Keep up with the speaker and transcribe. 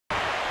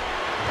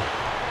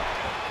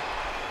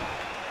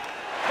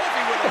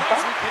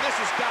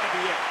has got to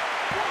be it.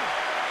 1,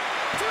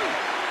 2,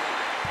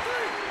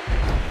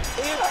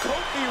 3. And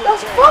Kofi The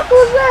fuck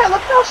was that?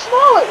 Look how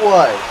small it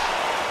was.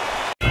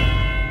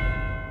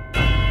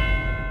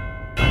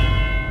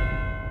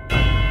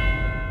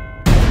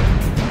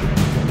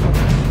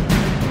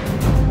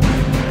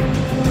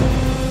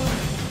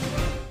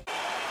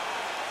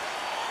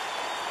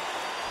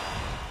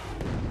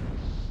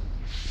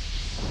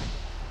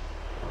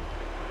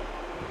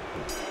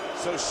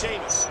 So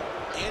Sheamus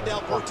and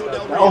Alberto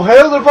Del Rio. Oh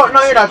hell, the fuck!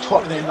 No, you're not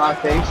talking in my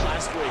face.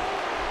 Last week.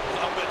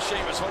 I'll bet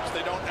Sheamus hopes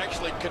they don't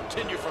actually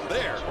continue from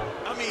there.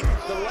 I mean,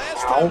 the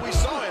last time we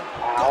saw him,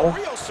 Del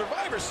Rio's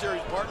Survivor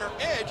Series partner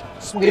Edge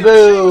speared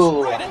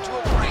Sheamus right into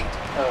a grate.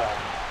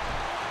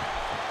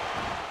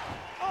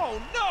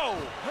 Oh no!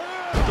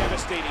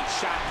 Devastating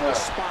shot to the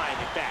spine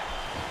at that.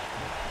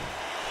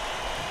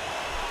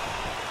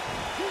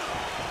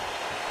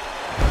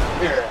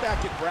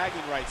 Back at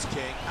bragging rights,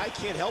 King, I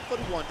can't help but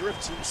wonder if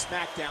Team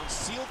SmackDown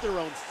sealed their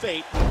own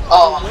fate the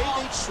way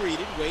they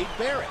treated Wade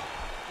Barrett.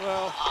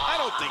 Well, I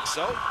don't think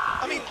so.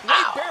 I mean,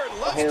 Wade Barrett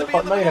loves to be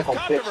in the middle of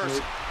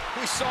controversy.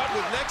 We saw it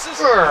with Nexus,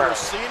 and we're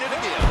seeing it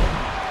again.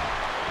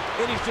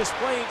 And he's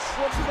displaying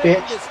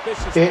tremendous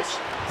viciousness.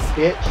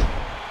 Bitch.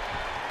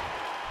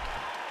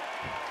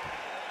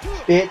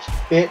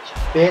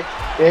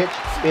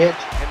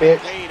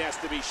 Pain has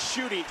to be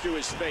shooting through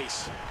his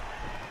face.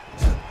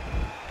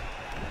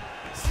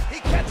 He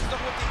catches him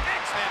with the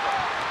axe handle.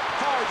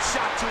 Hard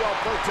shot to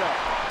Alberto.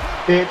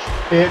 Bitch.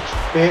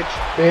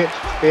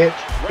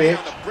 Right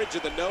on the bridge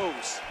of the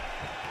nose.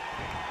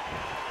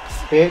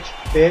 Bitch.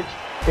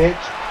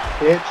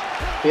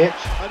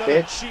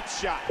 Another cheap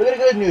shot. Look at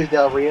the good news,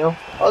 Del Rio.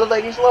 All the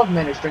ladies love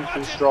men who drink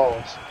through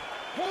straws.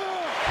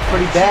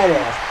 Pretty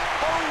badass.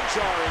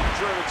 Bone-jarring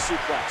German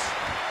suplex.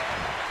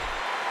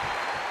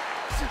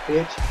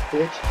 Bitch.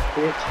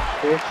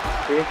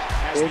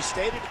 As we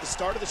stated at the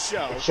start of the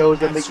show, it shows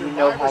them that you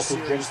know how to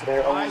drink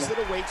their own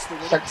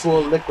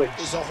sexual liquids.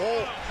 Is a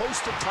whole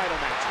host of title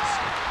matches.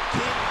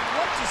 King,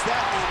 what does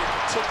that mean in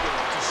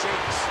particular to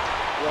Sheamus?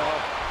 Well,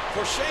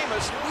 for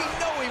Sheamus, we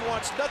know he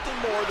wants nothing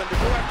more than to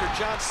go after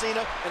John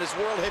Cena and his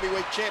World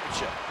Heavyweight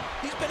Championship.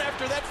 He's been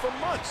after that for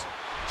months.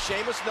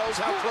 Sheamus knows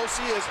how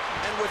close he is,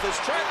 and with his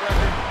track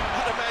record,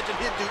 I'd imagine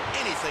he'd do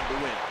anything to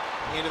win.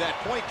 And to that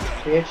point,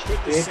 King, bitch,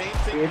 the same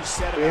thing you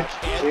said about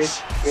Edge,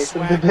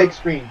 Swagger, the big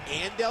screen.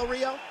 And Del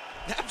Rio?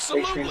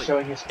 Absolutely. Big screen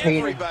showing his pain in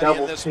Everybody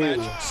double in this too.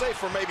 match, save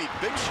for maybe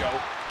Big Show,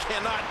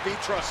 cannot be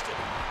trusted.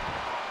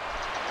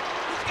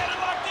 He's got it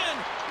locked in.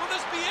 Will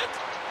this be it?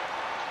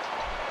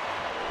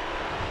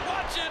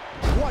 Watch it.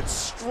 What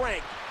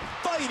strength,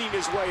 fighting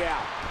his way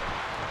out.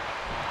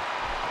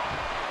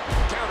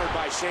 Countered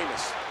by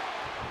Sheamus.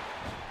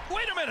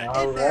 Wait a minute.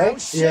 All right,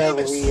 Del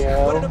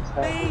Rio. What an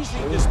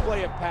amazing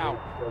display of power.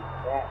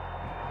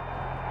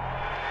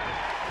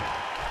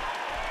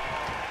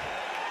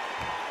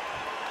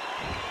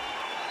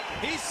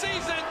 He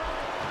sees it.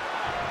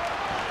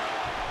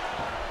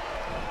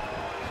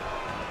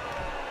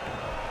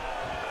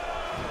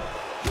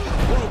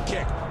 Boot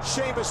kick.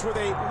 Sheamus with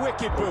a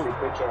wicked boot. 1,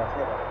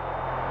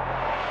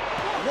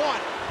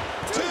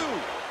 2,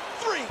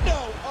 3. No.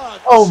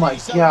 Oh my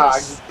geez, God,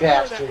 you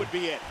that bastard. would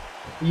be it.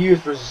 He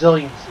used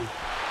resiliency.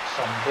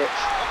 Some bitch.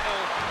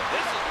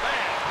 This is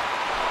bad.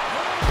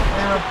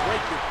 Now,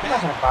 Break your I'm not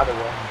back. gonna bother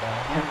with him.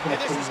 And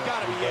this has got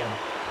to be it.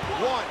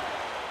 1,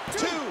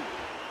 2,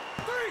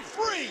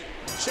 3.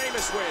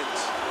 Sheamus wins.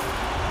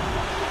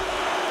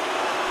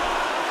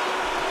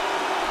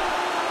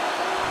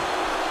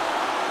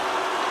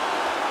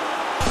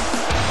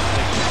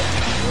 The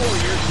Celtic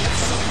Warrior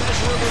gets some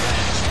measure of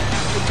revenge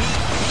after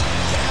being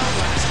beaten down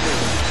last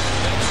week.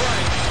 That's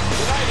right.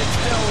 Tonight it's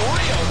Del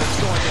Rio that's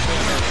going to be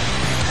hurt.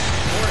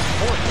 More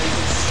importantly,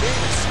 it's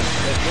Sheamus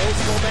that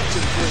builds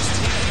momentum for his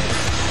team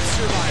at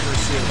Survivor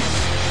Series.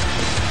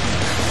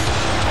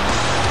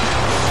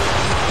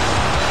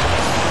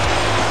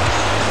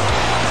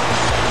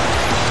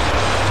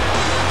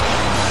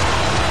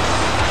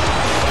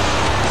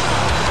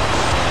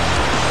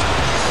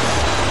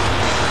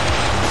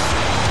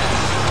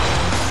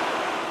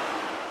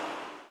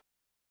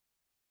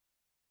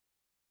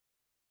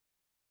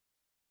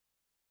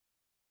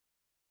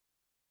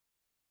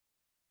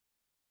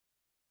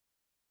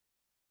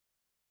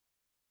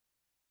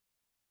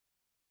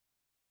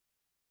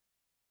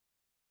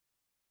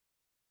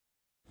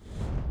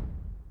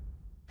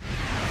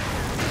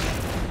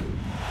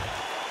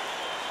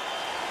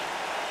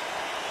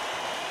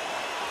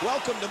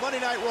 Welcome to Monday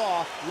Night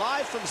Raw,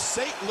 live from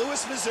St.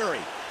 Louis, Missouri.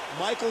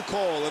 Michael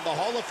Cole and the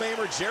Hall of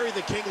Famer Jerry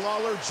the King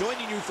Lawler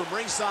joining you from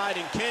ringside.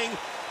 And King,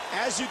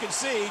 as you can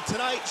see,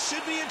 tonight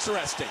should be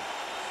interesting.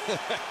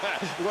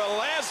 Well,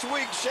 last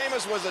week,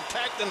 Sheamus was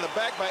attacked in the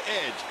back by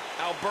Edge,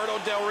 Alberto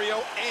Del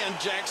Rio, and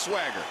Jack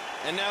Swagger.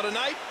 And now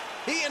tonight,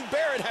 he and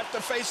Barrett have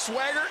to face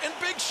Swagger and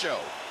Big Show.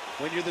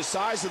 When you're the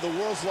size of the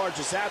world's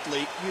largest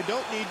athlete, you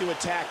don't need to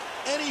attack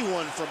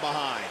anyone from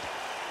behind.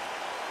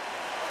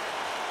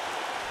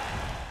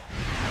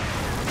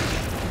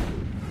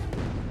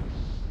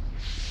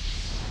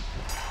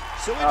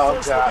 So in Oh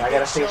first god, will I be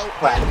gotta Big face Show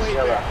Platt and Wade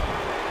Zilla. Barrett.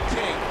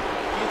 King,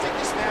 do you think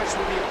this match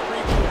will be a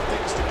preview of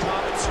things to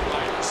come in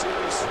Survivor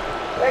Series?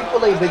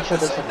 Thankfully, I'd Big have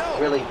Show to say doesn't no.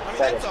 really I mean,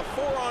 fit that's it. a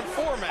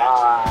 4-on-4 match.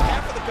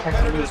 Half of the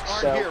competitors Technique, aren't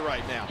so here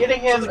right now.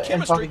 getting So him the and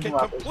chemistry fucking can him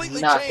up is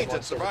completely not the change at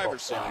most Survivor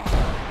difficult Series.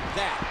 thing.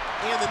 That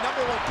and the #1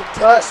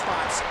 contender But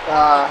spots.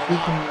 he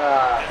can.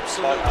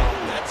 Absolutely.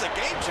 That's a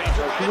game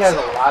changer by He has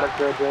a itself. lot of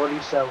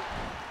durability. So,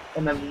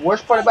 and the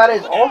worst part about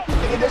it is all he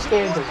in this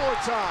game,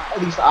 because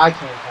at least I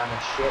can't kind of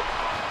shit.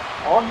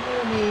 All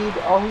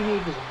he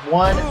needs is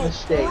one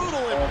mistake,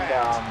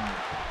 and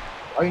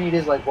all you need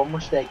is like one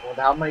mistake. With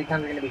how many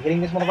times you're gonna be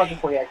hitting this motherfucker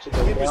before he actually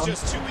goes It was down?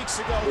 just 2 weeks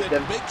ago Give that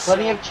them Big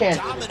plenty Show of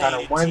chances to kind of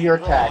dominated one of your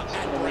Team Raw attacks, at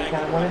and then when you Bragging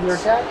kind of one of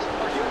Rights. your attacks,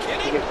 Are you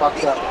kidding? you get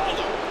fucked up. Not only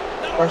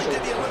Especially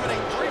did he eliminate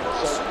 3 Raw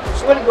so superstars,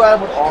 you want to go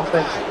out with blink of an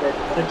offense eye, that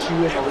puts you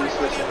in the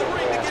least everybody in the risk.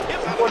 ring to get him out of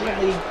the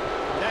Unfortunately,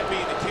 That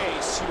being the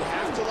case, you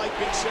have to like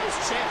Big Show's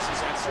chances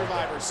at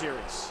Survivor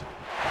Series.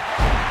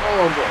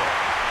 oh boy.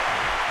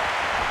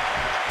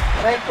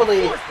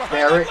 Thankfully,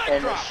 Barrett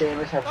and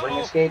Sheamus have ring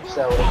escape,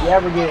 so if you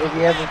ever feel like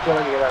you're about to be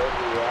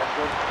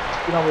after, you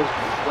can always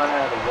run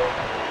out of the ring.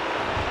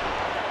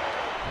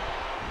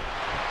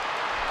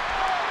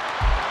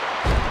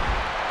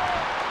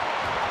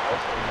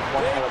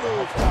 Big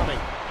move coming.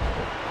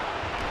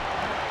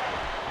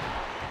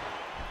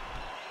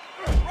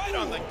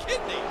 right on the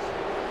kidneys.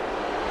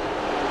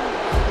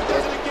 He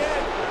does it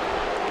again.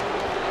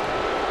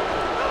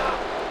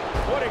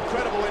 What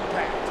incredible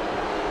impact.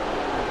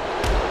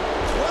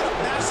 What a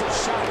massive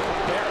shot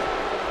from Barrett.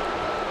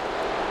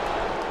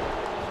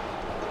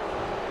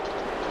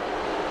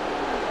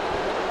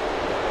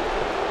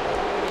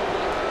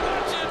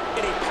 Watch it.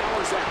 And he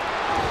powers out.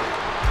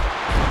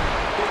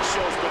 Big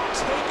Show's been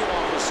taken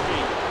off his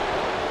feet.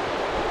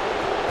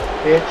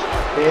 Bitch.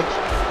 Big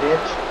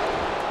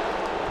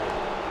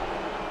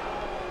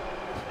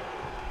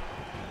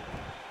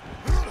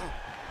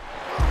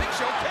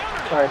Show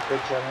countered it. Sorry,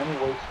 Big Show, I'm only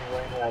wasting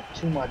right now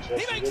too much.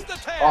 He makes the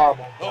tag. Oh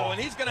my god. Oh, and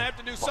he's going to have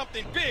to do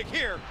something big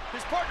here.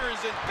 His partner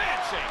is in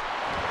bad shape.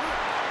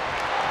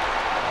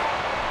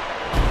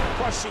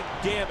 Crushing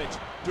damage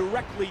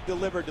directly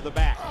delivered to the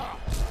back.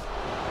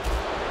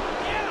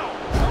 Yeah.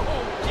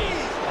 Oh,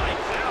 geez,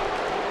 lights out.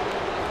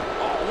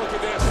 Oh, look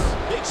at this.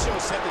 Big Show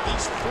said that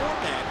these 4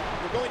 men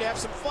were going to have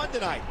some fun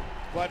tonight.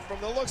 But from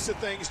the looks of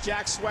things,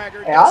 Jack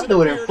Swagger Hey, I'll doesn't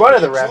do it in appear front to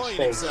of the be ref's enjoying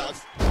face.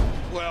 himself.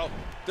 Well,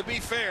 to be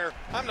fair,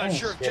 I'm not Thanks,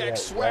 sure if get Jack it,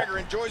 Swagger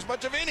enjoys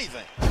much of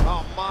anything.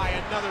 Oh my,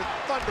 another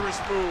thunderous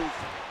move.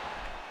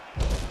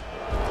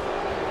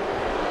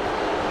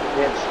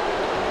 Bitch.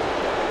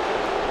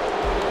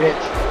 Take a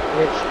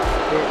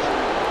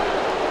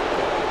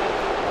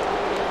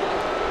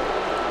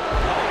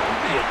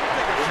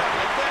shot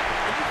like that,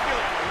 and you feel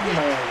it.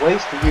 Man,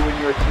 wasted you and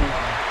your team.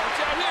 Watch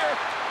out here.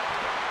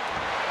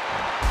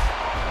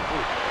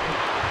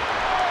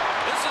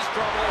 This is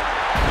trouble.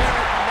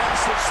 Barrett,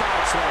 massive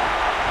side slam.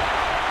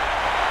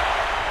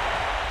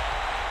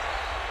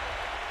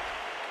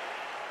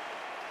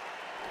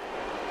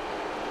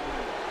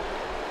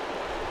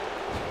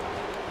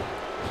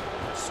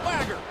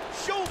 Swagger,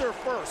 shoulder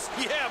first.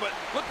 Yeah, but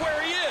look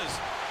where he is.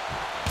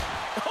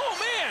 Oh,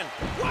 man.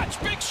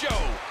 Watch Big Show.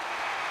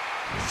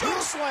 Shoulder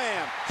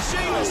slam.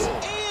 Sheamus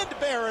and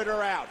Barrett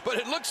are out. But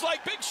it looks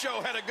like Big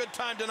Show had a good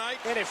time tonight.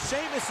 And if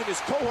Sheamus and his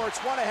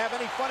cohorts want to have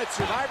any fun at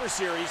Survivor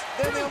Series,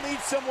 then they'll need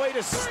some way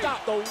to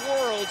stop the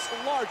world's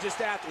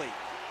largest athlete.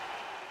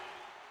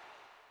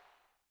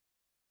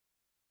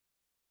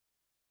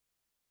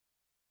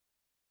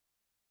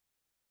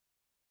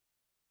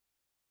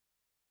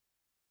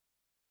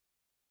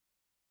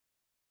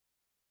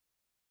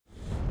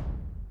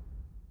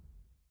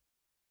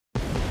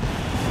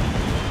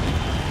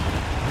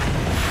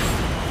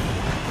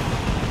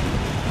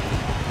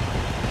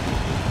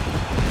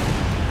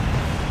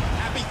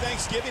 Happy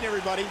Thanksgiving,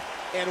 everybody,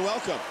 and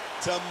welcome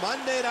to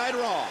Monday Night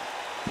Raw.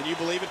 Can you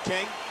believe it,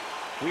 King?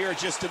 We are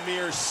just a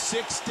mere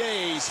 6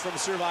 days from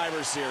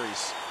Survivor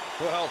Series.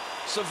 Well,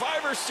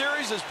 Survivor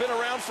Series has been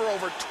around for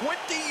over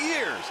 20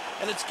 years,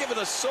 and it's given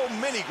us so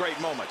many great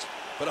moments.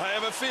 But I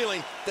have a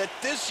feeling that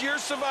this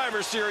year's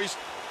Survivor Series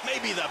may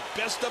be the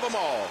best of them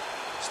all.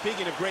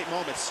 Speaking of great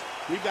moments,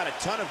 we've got a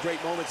ton of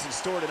great moments in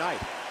store tonight.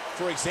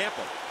 For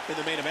example, in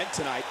the main event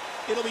tonight,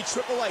 it'll be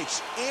Triple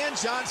H and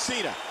John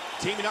Cena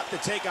teaming up to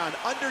take on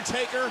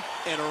Undertaker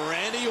and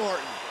Randy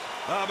Orton.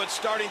 But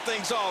starting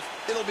things off,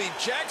 it'll be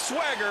Jack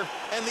Swagger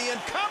and the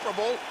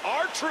incomparable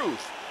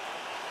R-Truth.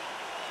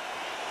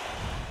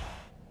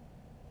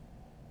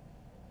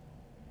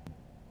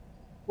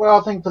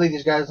 Well, thankfully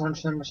these guys learned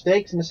from their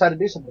mistakes and decided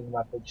to do something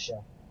about Big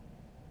Show.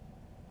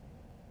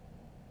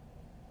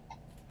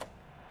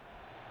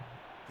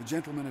 The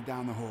gentlemen are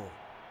down the hall.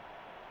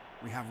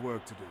 We have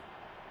work to do.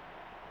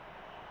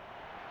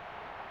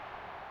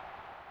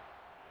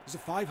 There's a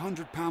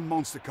 500-pound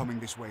monster coming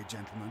this way,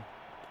 gentlemen,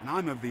 and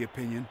I'm of the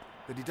opinion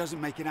that he doesn't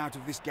make it out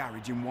of this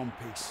garage in one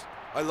piece.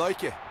 I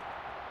like it.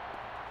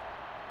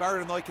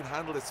 Barrett and I can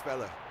handle this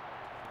fella.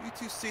 You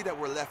two see that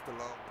we're left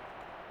alone.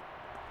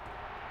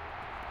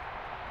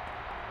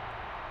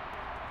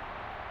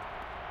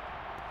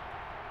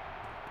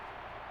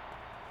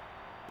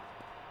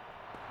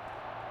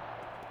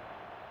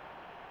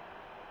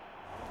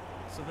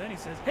 So then he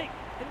says, hey,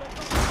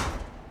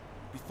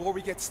 Before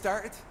we get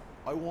started,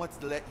 I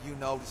wanted to let you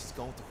know this is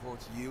going to hurt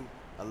you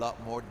a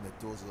lot more than it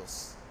does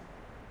us.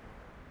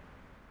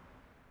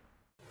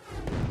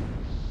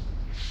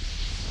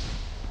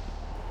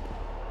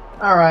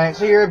 Alright,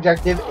 so your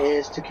objective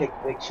is to kick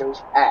Big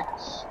Show's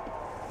ass.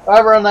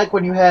 However, unlike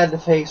when you had to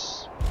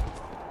face...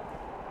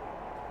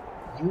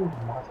 You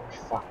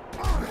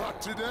motherfucker. Not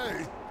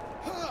today.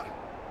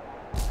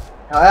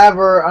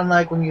 However,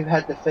 unlike when you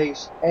had to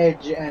face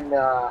Edge and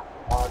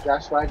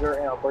Jack Swagger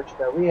and Alberto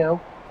Del Rio,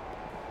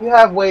 you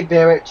have Wade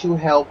Barrett to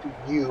help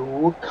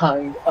you,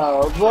 kind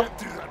of. Can't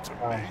do that to me.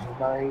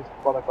 Nice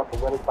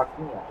motherfucker really fucked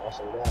me up, I'll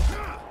say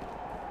that.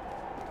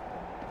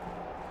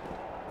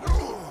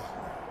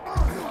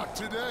 Not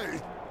today.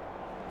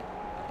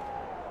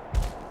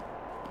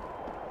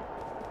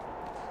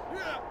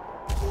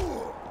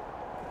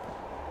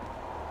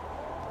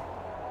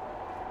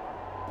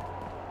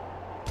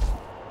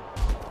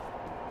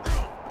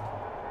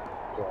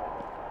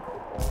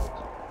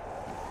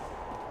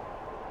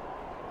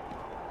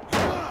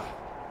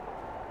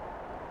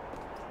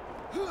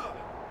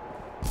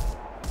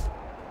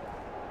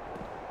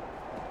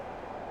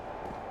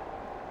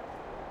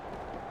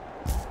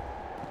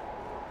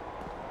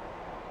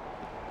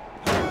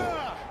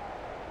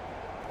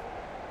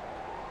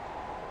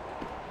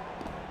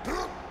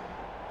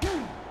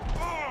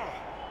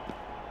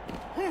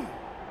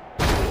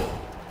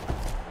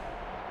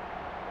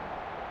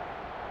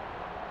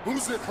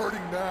 Who's it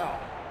hurting now?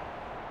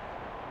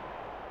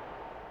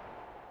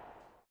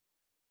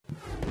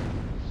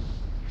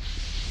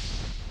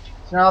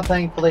 So now,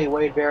 thankfully,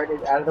 Wade Barrett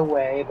is out of the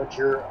way, but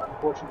you're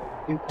unfortunately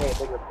do pay a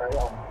bigger price.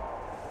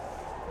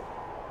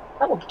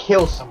 That will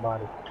kill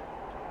somebody.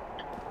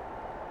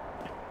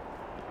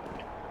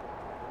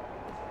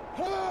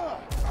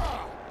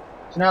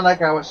 So now,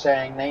 like I was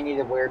saying, they need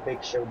to wear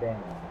Big Show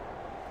down.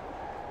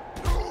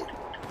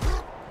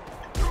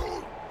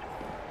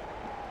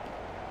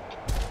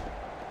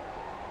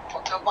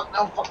 Fuck no, fuck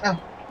no, fuck no.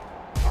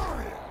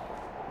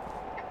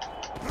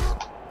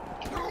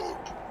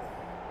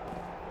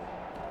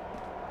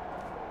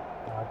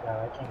 Oh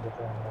god, I can't get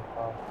there in that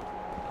car.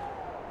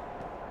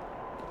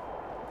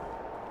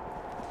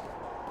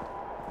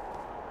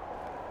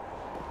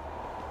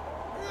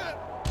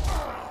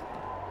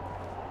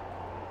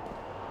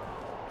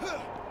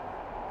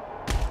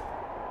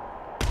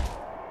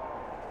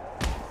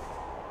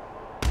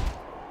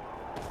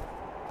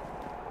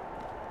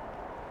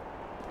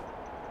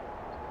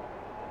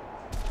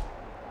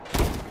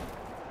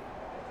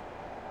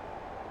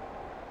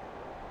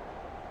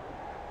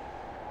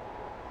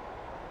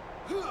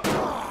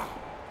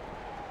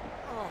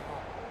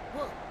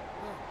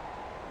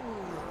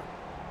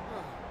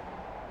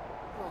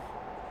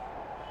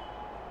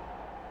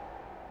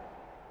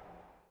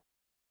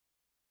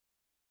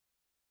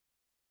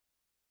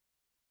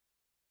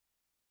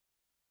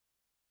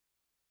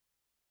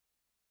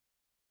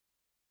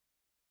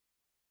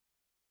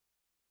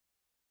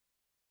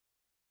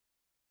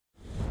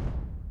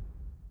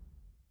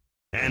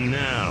 And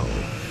now,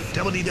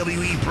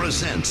 WWE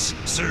presents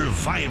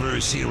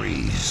Survivor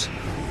Series.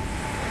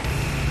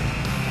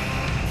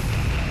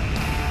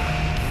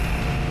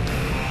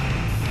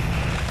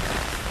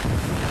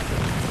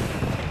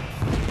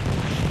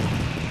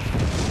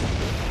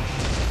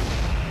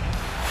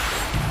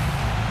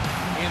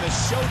 And the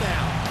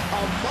showdown,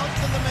 a month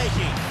in the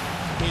making,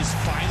 is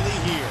finally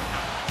here.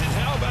 And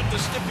how about the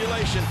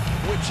stipulation?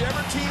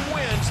 Whichever team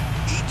wins,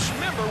 each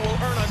member will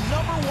earn a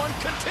 #1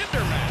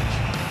 contender match.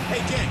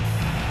 Hey, King,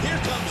 here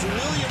comes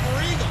William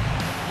Regal.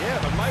 Yeah,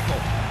 but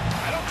Michael,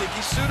 I don't think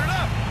he's suited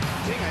up.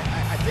 King,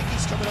 I think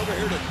he's coming over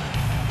here to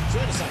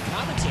join us on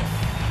commentary.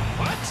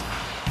 What?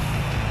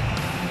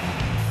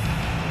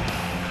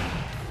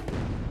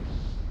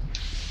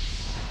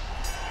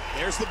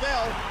 There's the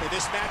bell, and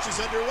this match is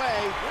underway.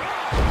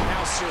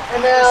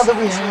 And now that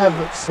we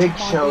have Big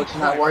Show to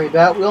not worry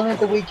about, we only have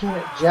the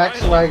weekend Jack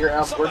Swagger,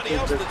 Alberto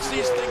Del Rio.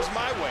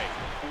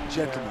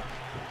 Gentlemen,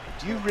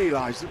 do you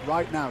realize that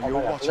right now you're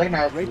my God, watching the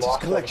Lesnar's greatest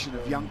lost collection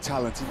of young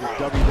talent in the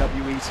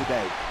WWE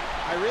today?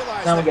 I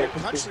realize Now that we your gotta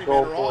kick this countrymen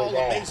gold are all boy's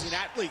ass. amazing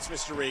athletes,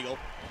 Mr. Regal.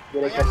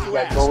 Yeah, I because have you to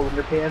got ask, gold in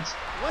your pants.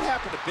 what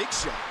happened to Big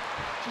Show?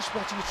 Just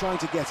what are you trying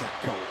to get at,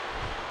 Cole?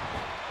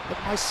 But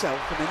myself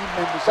and any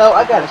members So,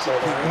 of I gotta the say,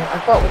 opinion, man, I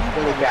thought it was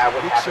really bad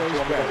what Big happened to Show's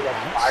him because he got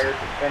whereabouts. fired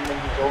defending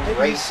his own Maybe he's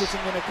race.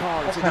 sitting in a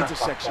car That's at an kind of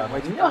fucked intersection up.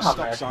 waiting You know for a how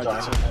stop Americans sign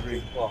are. to turn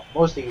green. Well,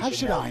 most of you How should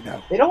should know. I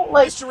know? They don't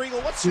like Mr. Regal,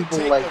 what's your people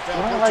take like, of they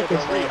don't like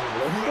Alberto his Del Rio? name. Do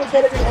He's you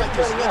better feel than like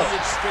his everybody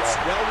lineage else. fits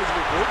well with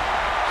your group?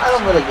 I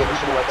don't really give a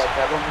shit about that.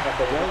 I don't think I'm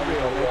better Well, than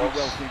real, anybody every else.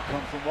 wealth can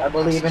come from I what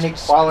believe in passes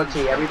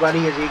equality.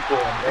 Everybody is equal.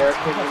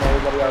 American and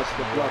everybody else.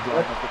 the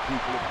bloodline of the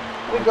people of the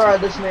United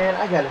Regardless, man,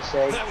 I gotta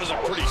say. That was a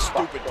pretty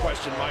stupid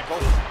question, Michael.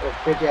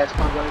 Bitch ass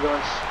cunt gonna go and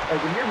like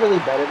when you're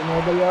really better than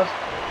everybody else,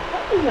 why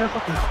are you gonna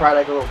fucking cry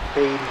like a little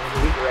baby when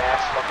you get your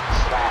ass fucking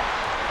slapped?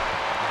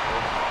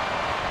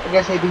 I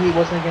guess maybe he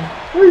was thinking,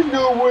 there's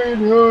no way in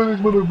hell this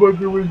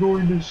motherfucker was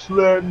going to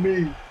slap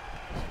me.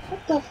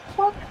 What the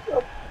fuck?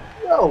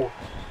 Yo.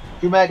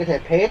 Drew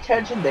McIntyre, pay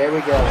attention. There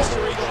we go. Mr.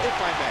 Regal,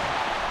 if I may.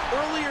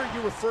 Earlier,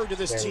 you referred to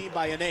this team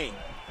by a name.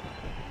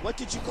 What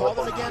did you call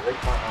them again?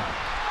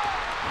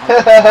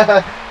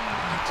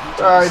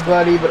 Sorry,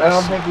 buddy, but I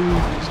don't think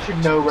we should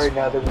know right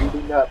now that we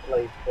do not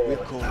play fair. We're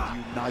called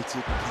United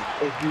Kingdom.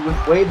 If you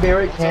with Wade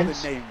Barrett What can't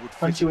other name would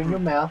punch fit you a in your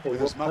group mouth, they with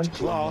will as much punch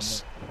you in your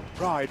class, mouth.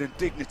 pride and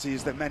dignity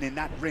as the men in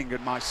that ring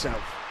and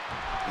myself.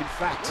 In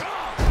fact,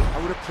 I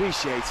would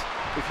appreciate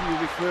if you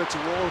refer to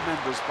all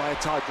members by a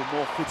title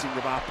more fitting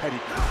of our pedigree.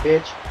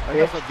 Bitch,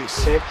 Enough bitch, of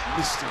this, bitch.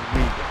 Mr.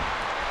 Regal.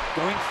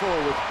 Going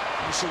forward,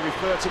 you shall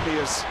refer to me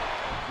as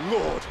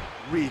Lord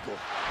Regal.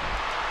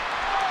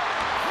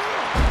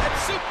 That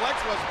suplex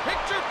was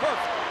picture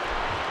perfect.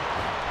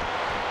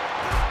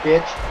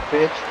 Bitch,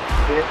 bitch,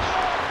 bitch.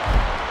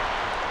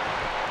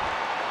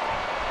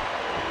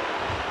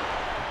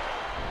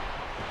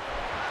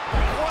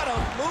 What a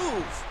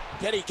move!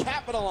 Did he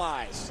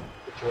capitalize?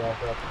 Get your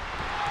ass up.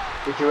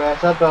 Get your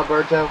ass up,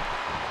 Alberto.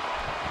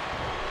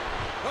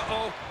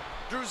 Uh-oh.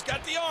 Drew's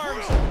got the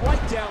arms.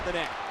 Right down the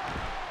neck.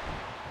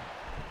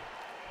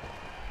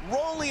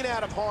 Rolling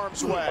out of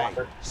harm's way.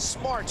 Fucker.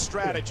 Smart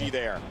strategy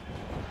there.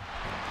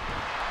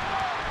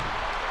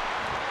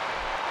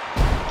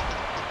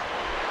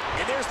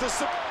 And there's the...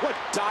 What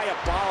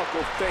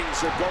diabolical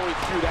things are going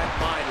through that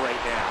mind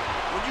right now?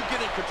 When you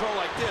get in control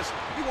like this,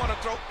 you want to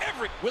throw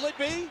every... Will it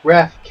be?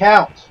 Ref,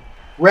 count.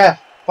 Ref,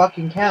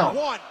 fucking count.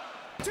 1,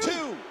 2,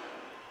 3.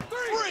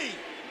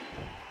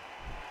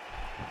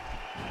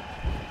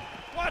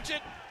 Watch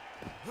it.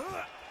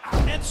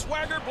 And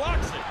Swagger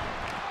blocks it.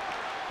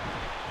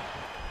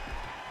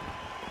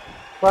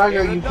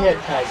 Swagger, And you another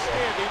can't tag that.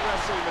 outstanding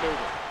wrestling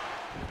maneuver.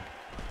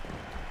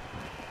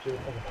 Dude,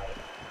 think about it.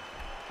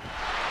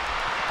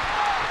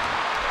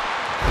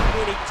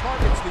 And he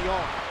targets the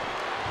arm.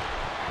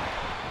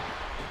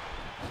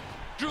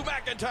 Drew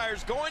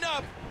McIntyre's going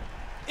up.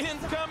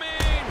 Incoming.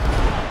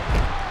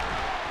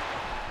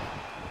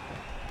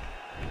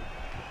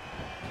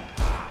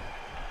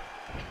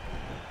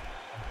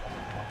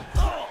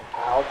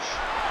 Ouch.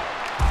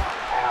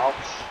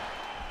 Ouch.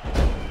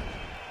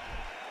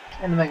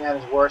 And to make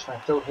matters worse, I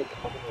still hit the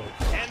fucking roof.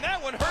 And that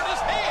one hurt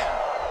his hand.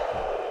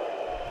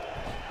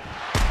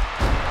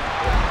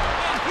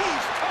 And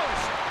he's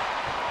toast.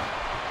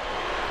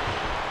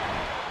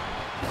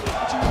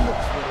 Would you look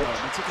for a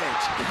moment at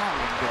Edge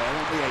carrying there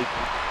on the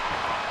apron?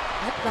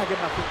 That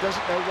ragamuffin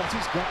doesn't know what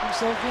he's got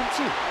himself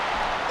into.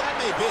 That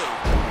may be.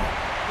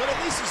 But at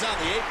least he's on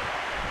the apron.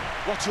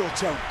 Watch your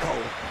tone,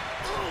 Cole.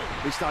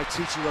 At least I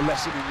teach you a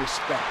lesson in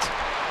respect.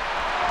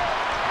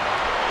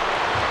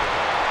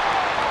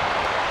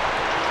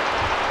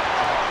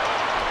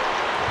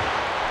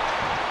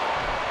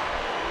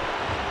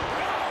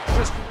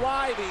 Just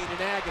writhing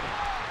in agony.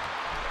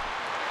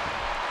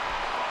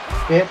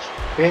 Bitch,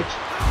 bitch,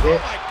 Oh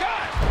bitch. my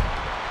God.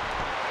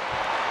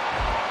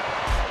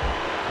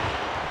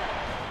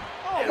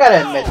 I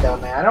gotta admit though,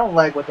 man, I don't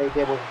like what they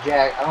did with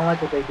Jack. I don't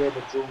like what they did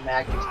with Drew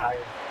McIntyre.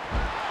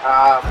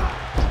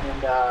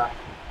 And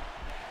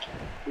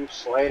Bruce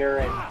Slater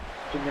and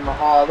Jinder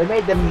Mahal. They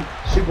made them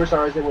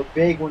superstars that were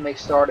big when they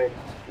started.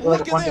 They're like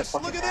Look a at bunch this,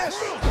 of fucking look at this.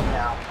 assholes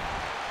now.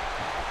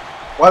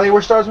 While they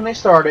were stars when they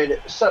started,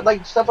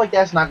 like stuff like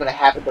that's not gonna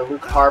happen to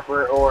Luke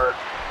Harper or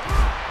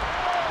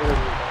I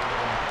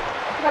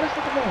forgot his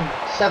fucking name.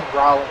 Seth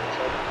Rollins.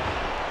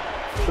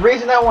 Like, the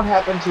reason that won't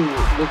happen to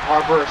Luke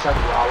Harper or Seth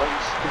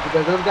Rollins is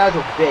because those guys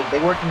were big.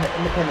 They worked in the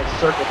independent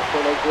circuit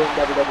before they joined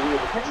WWE.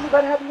 The chances of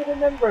that happening to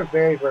them were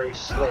very, very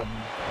slim.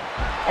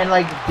 And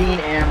like Dean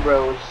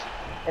Ambrose,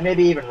 and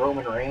maybe even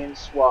Roman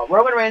Reigns. Well,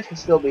 Roman Reigns can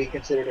still be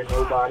considered a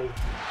nobody,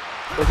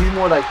 but he's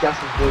more like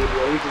Justin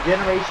Gabriel. He's a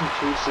Generation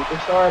 2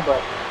 superstar,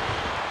 but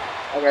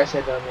like I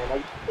said, though, man,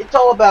 like it's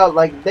all about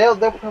like they'll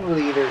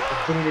probably either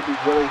continue to be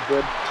really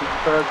good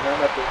superstars and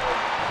end up being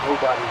like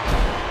nobody.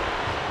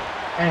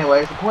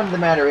 Anyways, the point of the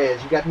matter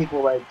is, you got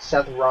people like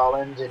Seth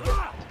Rollins and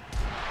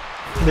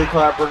Luke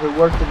Harper who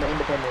worked in the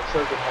independent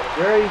circuit and had a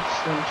very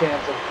slim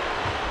chance of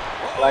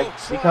like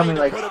becoming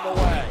like Drew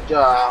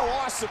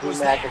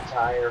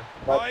McIntyre,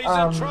 but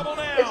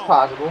it's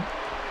possible.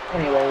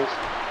 Anyways,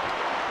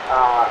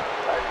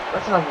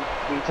 let's not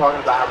be talking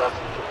about how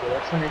wrestling should be.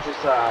 Let's finish this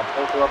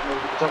poker up, maybe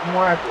we can talk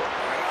more after it.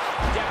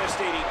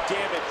 Devastating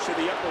damage to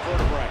the upper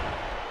vertebrae.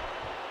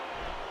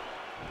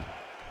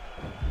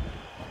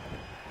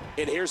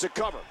 And here's a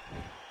cover.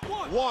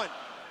 1,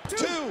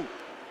 2,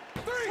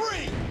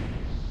 3.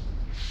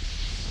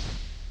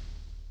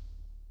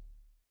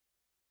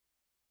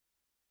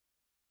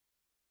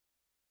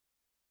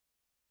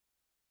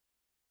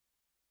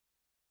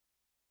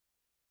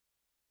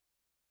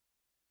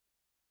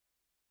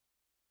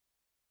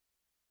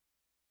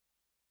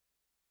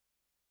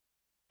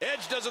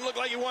 Edge doesn't look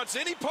like he wants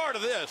any part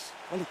of this.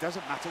 Well, it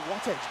doesn't matter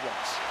what Edge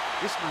wants.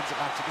 This man's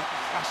about to get the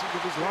thrashing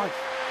of his life.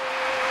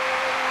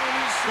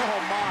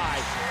 Oh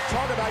my,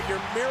 talk about your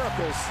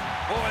miracles.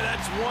 Boy,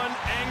 that's one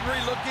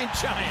angry-looking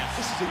giant.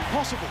 This is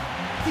impossible.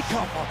 He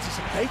can't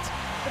participate.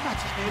 The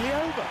match is nearly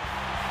over.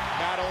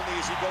 Not only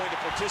is he going to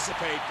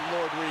participate,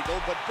 Lord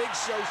Regal, but Big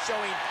Show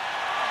showing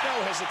no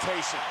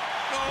hesitation.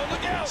 Oh,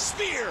 look out!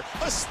 Spear!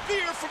 A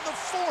spear from the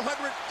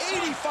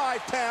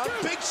 485-pound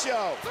Big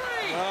Show.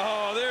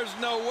 Oh, there's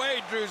no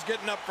way Drew's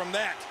getting up from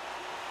that.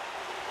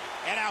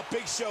 And now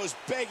Big Show's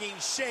begging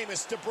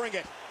Sheamus to bring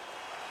it.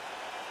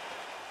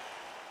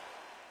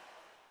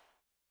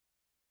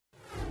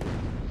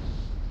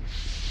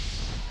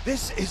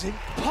 This is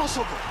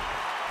impossible.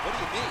 What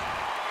do you mean?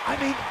 I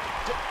mean,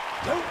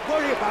 don't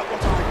worry about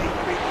what I mean,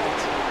 Big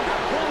Mate. Now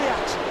call the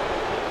action.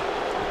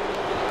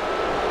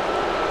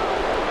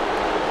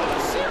 What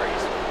a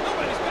series!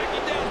 Nobody's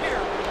backing down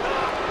here.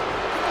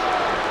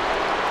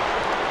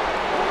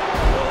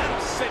 Well,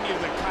 that'll send you to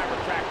the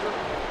chiropractor.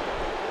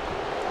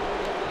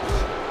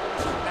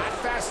 Not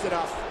fast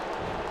enough.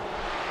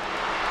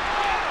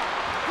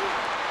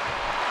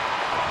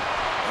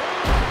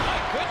 My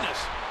goodness!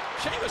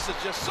 Sheamus is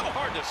just so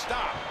hard to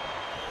stop.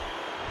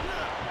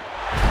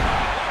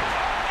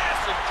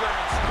 Massive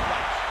German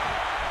suplex.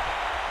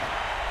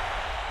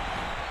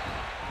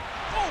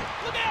 Oh,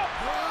 look out!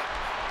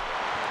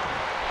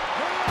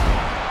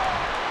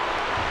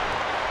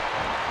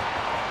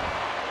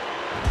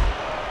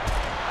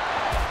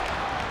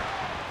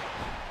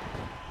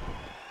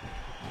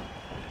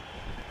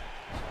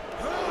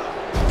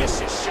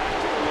 Vicious shot.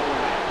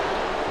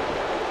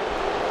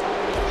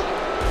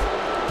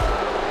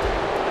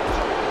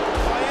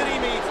 By any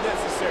means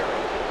necessary.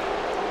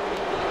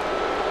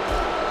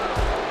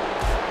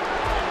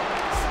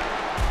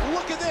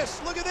 Look at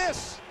this! Look at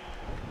this!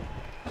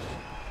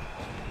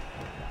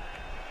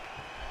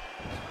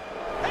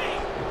 Hey!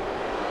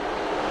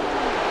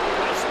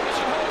 Nice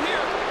submission hold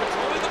here,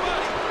 controlling the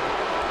body.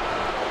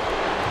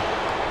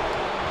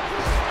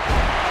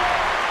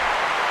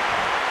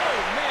 Oh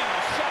man,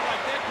 a shot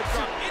like that could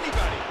drop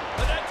anybody.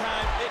 But that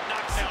time, it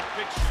knocks out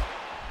Big Show.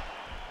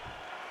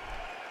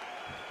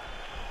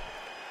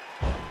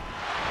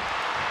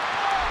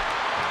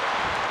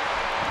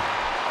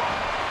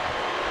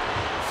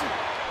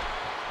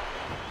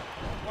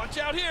 Watch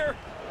out here.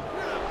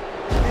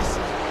 This is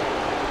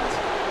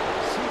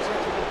seems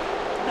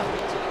like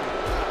nothing to me.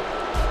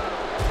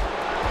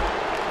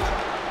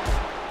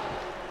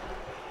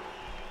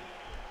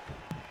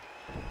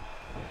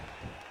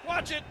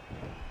 Watch it.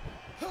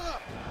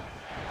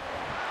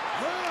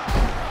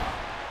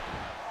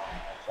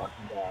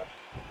 Fucking God.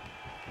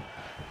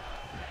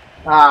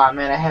 Ah,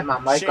 man, I had my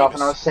mic off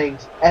and I was saying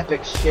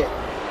epic shit.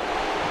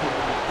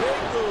 Big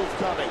move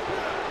coming.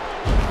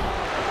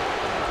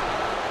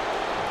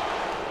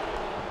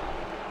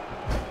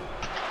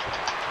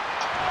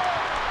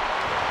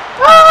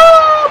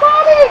 Ah,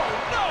 Bobby!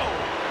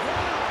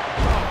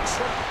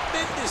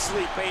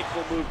 Tremendously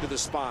painful move to the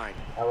spine.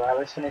 Alright,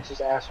 let's finish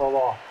this asshole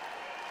off.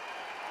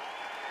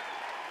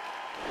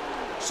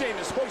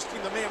 Sheamus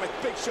hoisting the Mammoth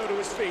Big Show to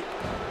his feet.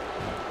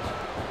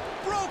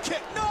 Bro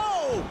kick,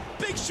 no!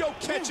 Big Show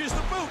catches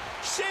the boot.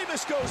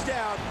 Sheamus goes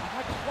down.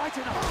 Like quite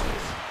an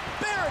artist.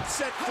 Barrett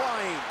sent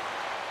flying.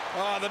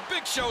 Oh, the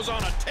Big Show's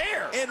on a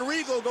tear. And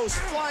Regal goes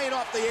flying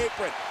off the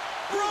apron.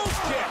 Bro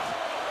kick.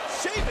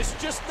 Sheamus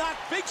just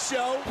knocked Big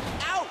Show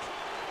out.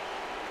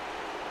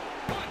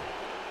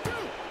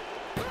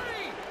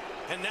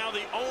 And now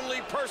the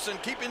only person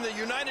keeping the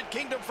United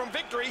Kingdom from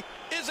victory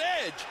is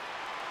Edge.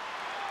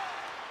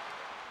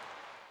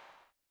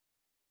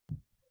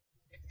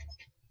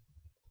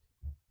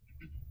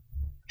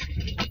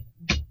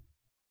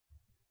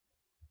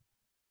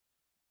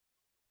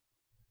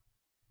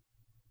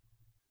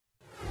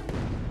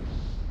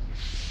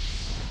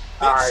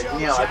 Alright,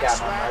 you know I got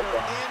my mic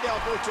down.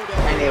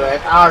 Anyway,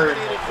 Outer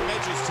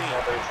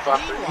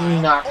motherfucker,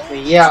 he knocked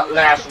me out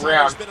last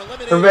round.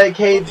 Red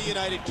Cage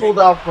pulled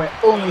off my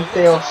only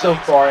fail so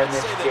far in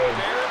this game.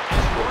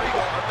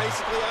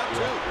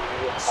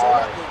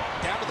 Hard.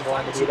 You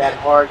want to be that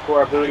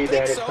hardcore booty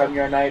bandit from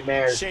your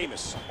nightmares.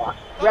 Fuck.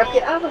 Rep,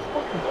 get out of the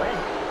fucking way.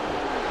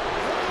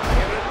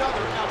 And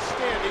another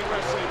outstanding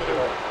wrestling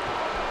maneuver.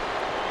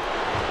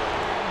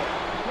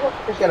 Look,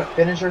 he's got a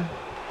finisher.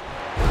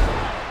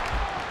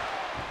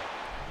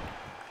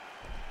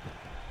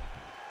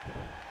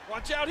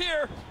 Watch out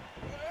here.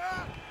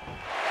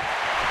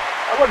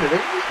 I wonder,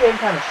 does this game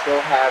kind of still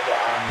have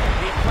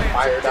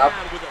fired up?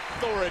 With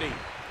authority.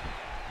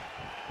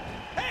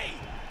 Hey! I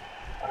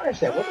don't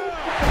understand. What the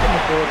fuck is the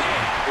authority?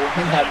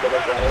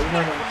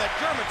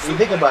 When you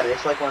think about it,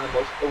 it's like one of the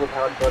most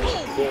overpowered buttons in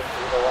the game.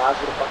 It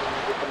allows you to fucking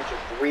use your finisher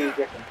 3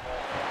 different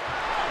times.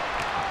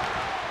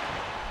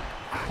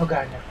 Oh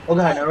god, no. Oh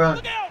god, no, run.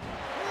 Look out!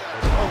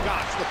 Oh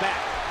gosh, the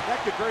back. That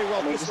could very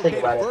well I mean, just think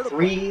about it.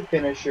 3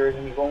 finishers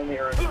and you've only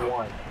earned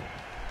 1.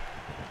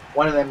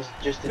 One of them is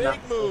just enough.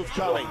 Big move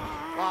coming.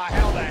 Ah,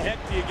 how the heck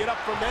do you get up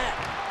from that?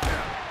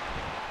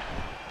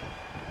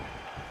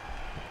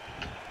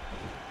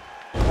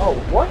 Oh,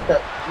 what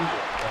the?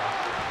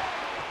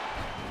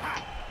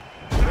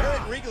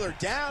 Barrett and Regal are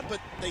down, but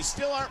they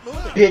still aren't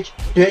moving. Bitch,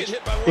 You get bitch,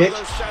 hit by one bitch, of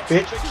those shots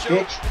bitch, from Big Show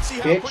bitch, and see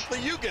how bitch, quickly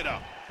you get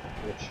up.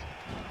 bitch.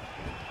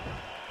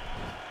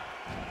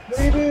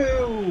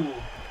 Reboot!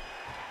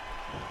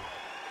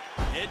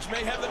 Edge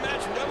may have the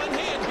match well in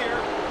hand here.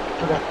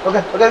 Okay,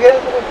 get it, okay.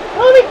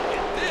 Mommy!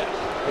 Get this.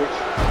 Bitch.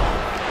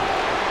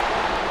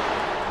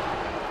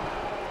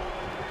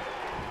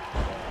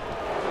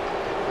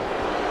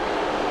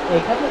 Hey,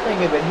 come to think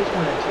of it, he's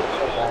one of them tips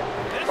like that.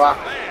 Fuck.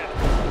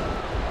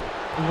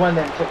 He's one of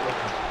them tips like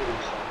that too,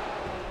 so.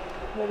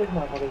 Where did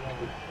my mother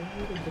hand it?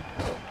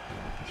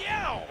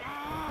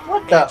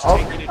 What the? Edge Oh,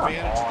 taking come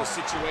advantage of the on.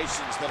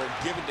 situations that are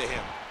given to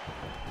him.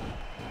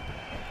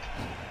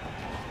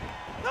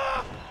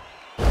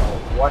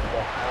 What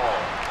the hell?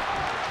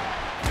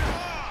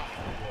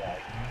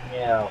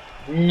 Yeah,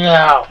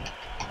 no.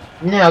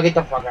 No, get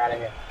the fuck out of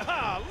here.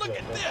 Look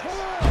at this.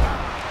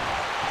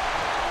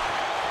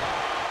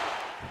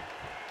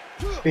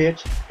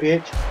 Bitch,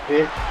 bitch,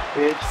 bitch,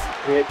 bitch,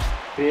 bitch,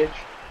 bitch.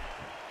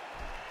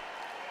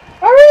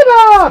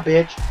 Arriba!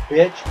 Bitch,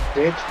 bitch,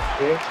 bitch,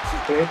 bitch,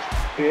 bitch,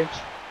 bitch.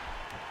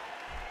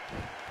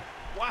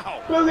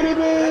 Wow. Lookity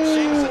That's boo!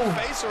 Sheamus'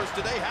 face, or is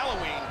today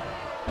Halloween?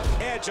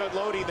 Edge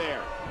unloading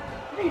there.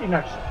 No, you did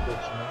not just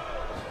bitch me.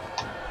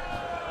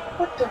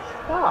 What the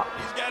fuck?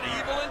 He's got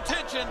evil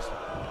intentions.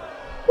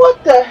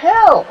 What the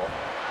hell?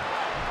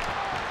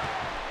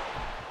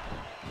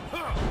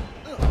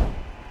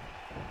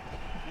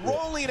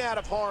 Rolling out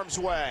of harm's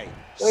way.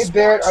 Wait,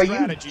 Barrett, are Smart you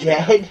strategy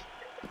there. dead?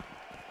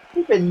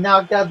 You've been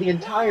knocked out the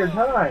entire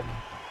time.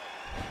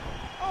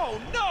 Oh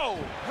no!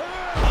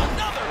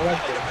 Another Well,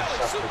 that's belly-to-belly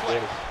getting stuff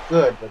suplex.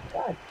 good, but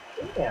god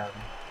damn.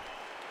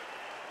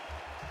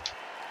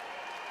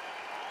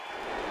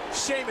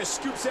 Sheamus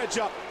scoops Edge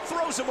up,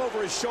 throws him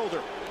over his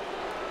shoulder.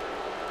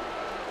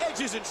 Edge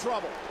is in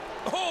trouble.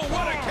 Oh,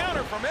 what a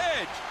counter from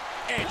Edge!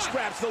 Edge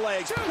grabs the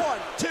legs. 1,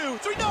 2,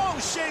 3. No,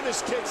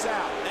 Sheamus kicks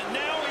out. And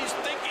now he's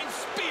thinking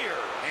spear.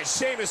 And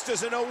Sheamus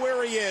doesn't know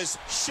where he is.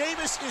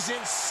 Sheamus is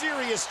in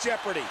serious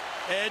jeopardy.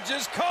 Edge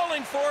is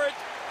calling for it.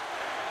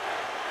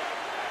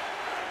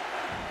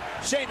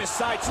 Sheamus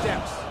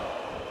sidesteps.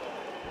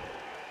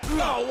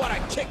 Oh, what a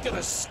kick to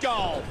the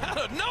skull. Out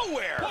of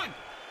nowhere. 1,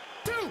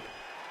 2,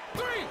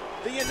 3.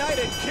 The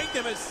United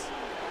Kingdom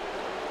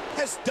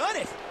has done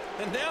it.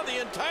 And now the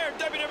entire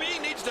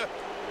WWE needs to,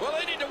 well,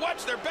 they need to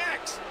watch their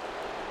backs.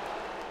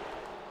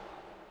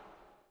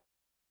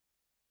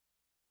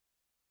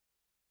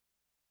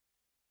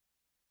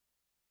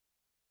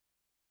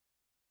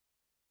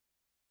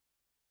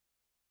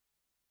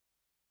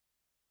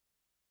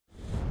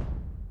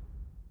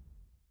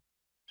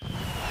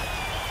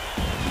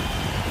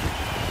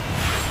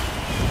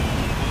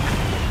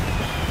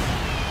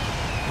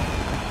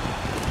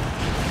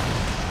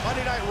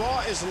 Monday Night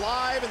Raw is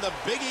live in the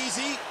Big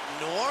Easy,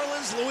 New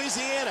Orleans,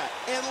 Louisiana.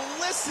 And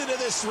listen to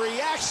this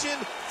reaction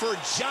for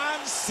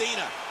John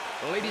Cena.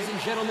 Ladies and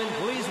gentlemen,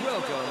 please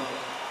welcome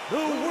the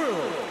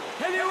World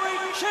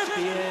Heavyweight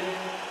Champion,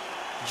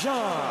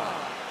 John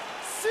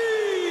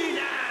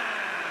Cena!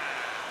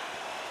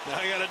 Now,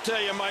 I gotta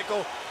tell you,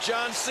 Michael,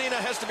 John Cena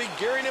has to be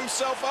gearing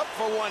himself up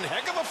for one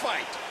heck of a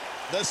fight.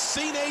 The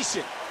C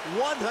Nation,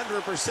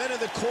 100% in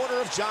the corner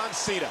of John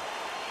Cena.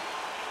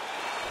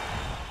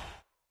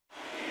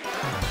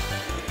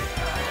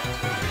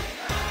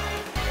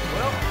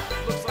 Well,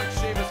 looks like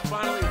Sheamus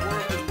finally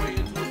wormed his way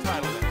into a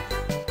title match.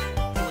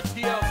 So at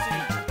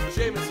TLC,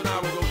 Sheamus and I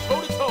will go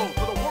toe-to-toe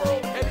for the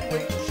World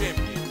Heavyweight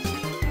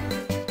Championship.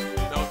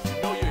 Now, if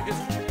you know your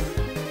history,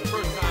 the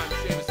first time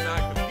Sheamus and I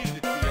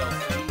competed at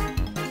TLC,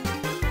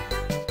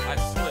 I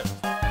slipped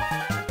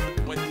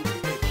and went through the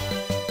table.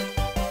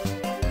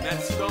 And that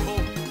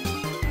stumble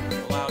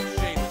allowed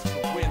Sheamus to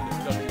win the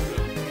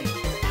WWE.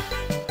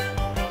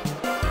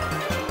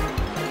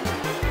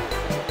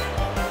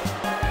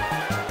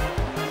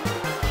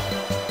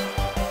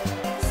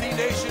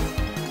 C-Nation,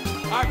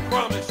 I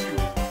promise you,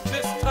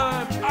 this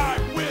time I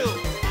will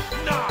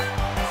not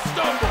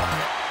stumble.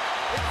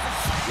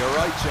 You're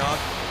right, John.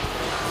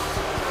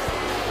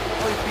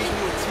 Only beating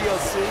you at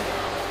TLC,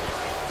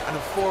 and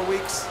in 4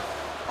 weeks,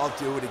 I'll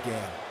do it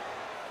again.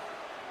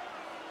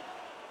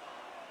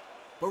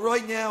 But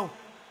right now,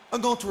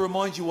 I'm going to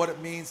remind you what it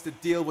means to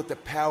deal with the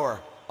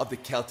power of the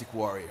Celtic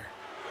Warrior.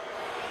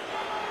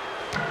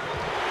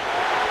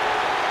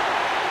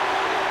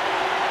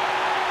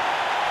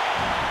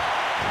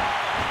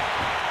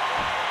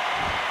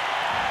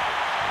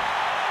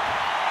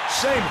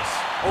 Sheamus,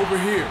 over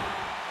here.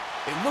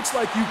 It looks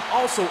like you've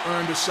also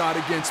earned a shot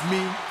against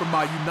me for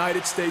my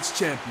United States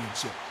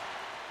Championship.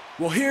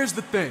 Well, here's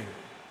the thing.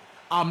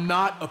 I'm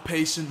not a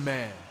patient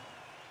man.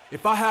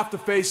 If I have to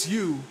face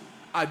you,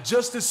 I'd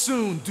just as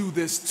soon do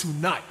this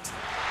tonight.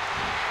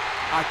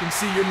 I can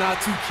see you're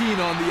not too keen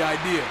on the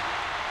idea.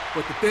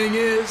 But the thing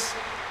is,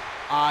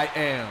 I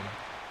am.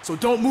 So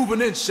don't move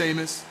an inch,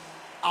 Sheamus.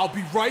 I'll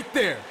be right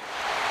there.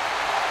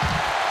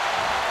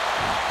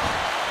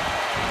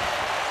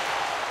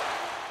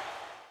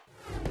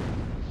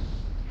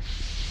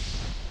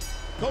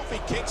 Kofi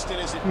Kingston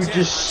is You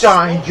just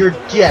signed your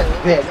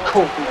deathbed,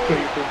 Kofi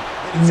Kingston.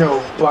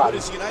 Nobody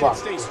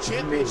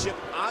fucking me.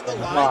 And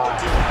my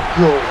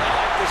goal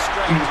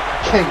be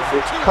king of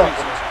this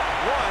company.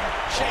 One,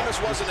 Sheamus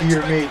wasn't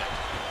Hear expecting me? it.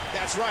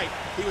 That's right.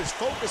 He was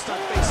focused on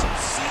facing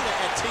Cena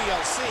at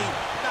TLC,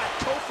 not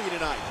Kofi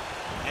tonight.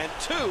 And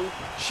two,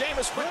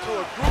 Sheamus went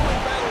through a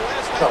grueling battle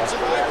last night in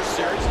Survivor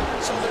Series,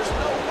 so there's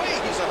no way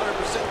he's 100%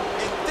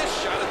 in this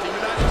shot at the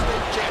United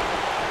States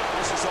Championship.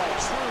 This is all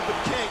true, but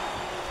King,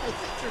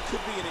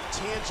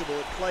 intangible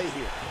at play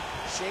here.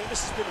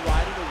 Sheamus has been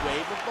riding a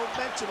wave of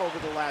momentum over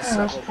the last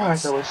I'm several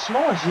surprised months. though, as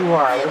small as you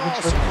are, I We're would all have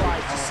expected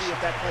surprised to see if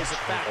that plays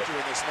a factor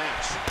in this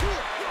match.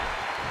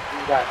 You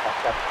got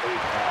fucked up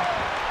please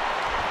now.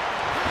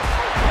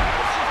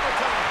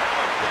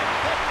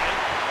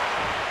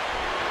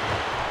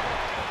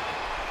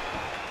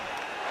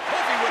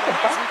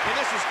 And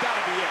this has got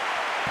to be it.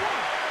 1,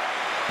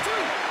 2,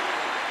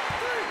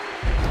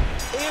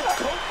 3. And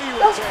Kofi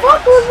returns. The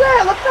fuck was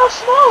that? Look how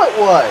small it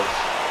was.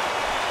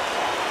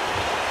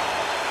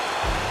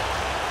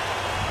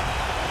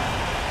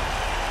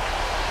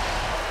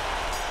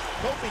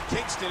 Kofi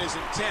Kingston is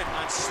intent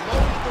on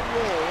slowing the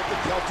roll of the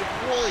Celtic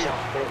Warrior,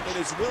 and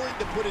is willing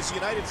to put his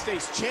United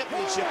States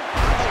Championship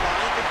on the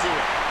line to do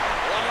it.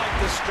 Well, I like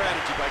this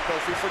strategy by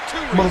Kofi for 2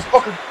 reasons.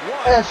 Motherfucker,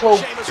 One, asshole,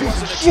 Sheamus piece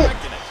of wasn't shit.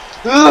 expecting it.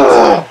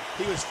 Ugh.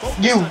 He was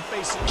focused You on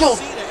facing don't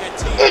Cena at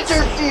TLC,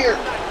 interfere.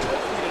 not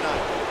Kofi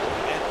tonight.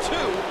 And 2,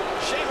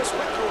 Sheamus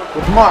went through a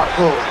With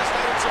Marco. last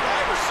night in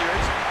Survivor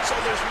Series, so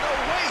there's no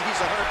way he's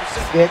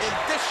 100% Bitch. in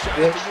this shot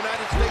Bitch. at the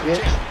United States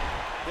Bitch.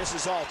 champion. This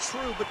is all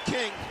true, but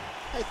King,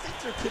 I think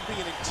there could be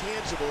an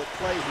intangible at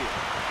play here.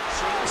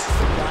 Sheamus has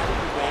been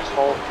riding the wave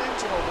of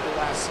momentum over the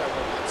last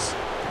several months.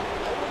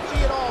 I wouldn't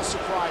be at all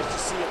surprised to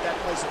see if that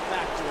plays a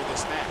factor in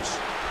this match.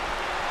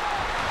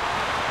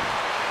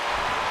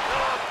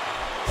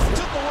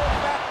 Took the world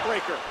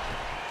backbreaker.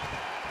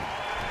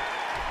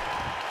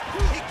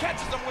 He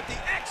catches him with the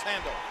axe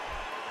handle.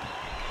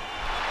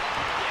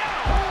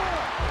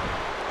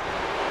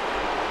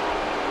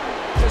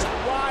 Just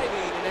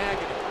writhing in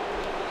agony.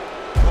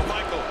 Well,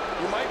 Michael,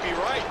 you might be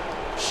right.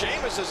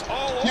 Sheamus is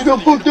all over. You done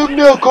fucked up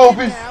now,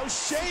 Kofi. Now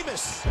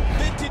Sheamus,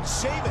 vintage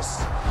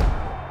Sheamus.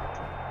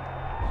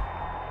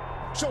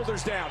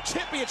 Shoulders down,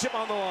 championship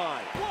on the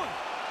line. 1,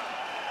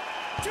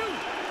 2.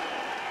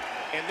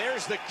 And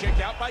there's the kick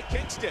out by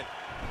Kingston.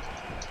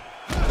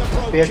 The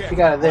pro Bitch, kick you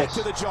got this. right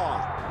to the jaw.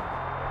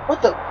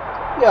 What the?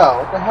 Yo,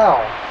 what the hell?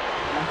 I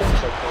don't think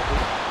so, Kofi.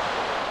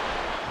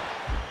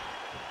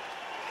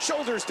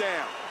 Shoulders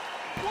down.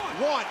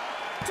 1,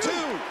 2,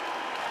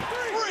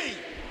 3.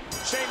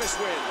 Sheamus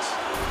wins.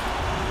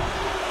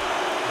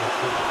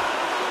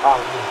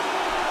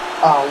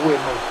 Oh, win,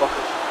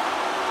 motherfucker.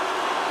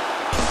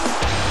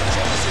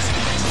 Sheamus is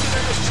next to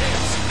them as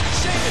champs.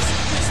 Sheamus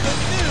is the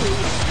new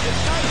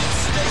United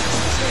States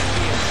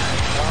champion.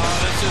 Oh,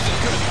 this isn't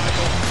good,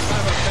 Michael. I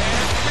have a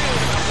bad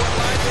feeling about what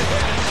lies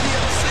ahead in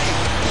TLC.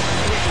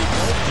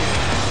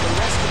 The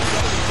rest of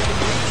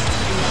WWE needs to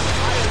be on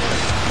high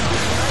alert. The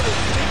United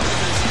Kingdom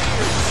is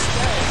here to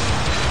stay.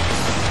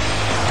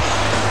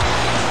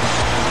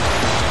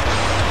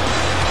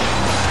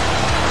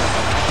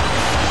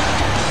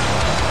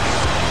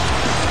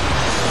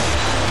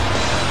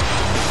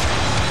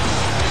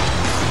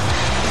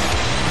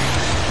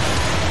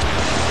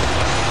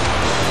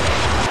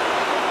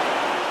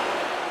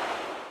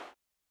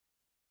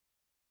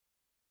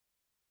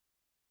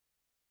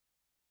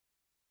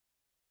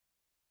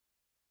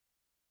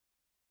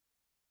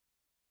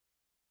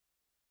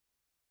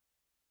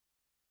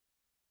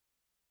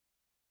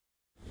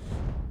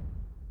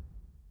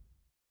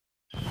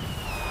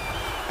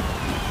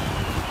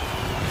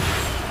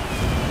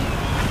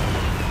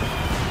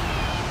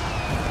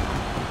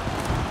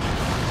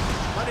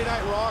 Monday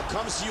Night Raw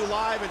comes to you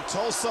live in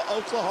Tulsa,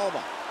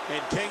 Oklahoma.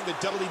 And King, the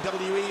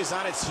WWE is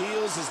on its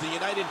heels as the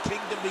United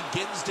Kingdom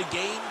begins to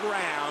gain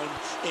ground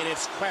in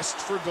its quest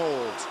for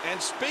gold.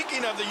 And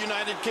speaking of the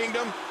United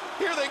Kingdom,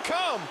 here they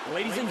come.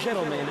 Ladies and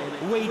gentlemen,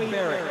 Wade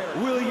Barrett,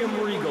 William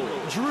Regal,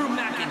 Drew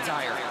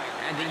McIntyre,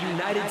 and the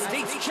United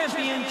States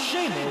Champion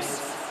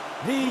Sheamus,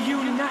 the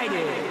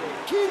United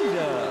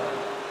Kingdom.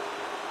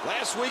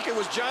 Last week it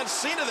was John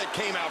Cena that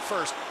came out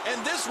first,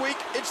 and this week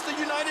it's the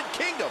United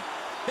Kingdom.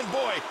 And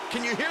boy,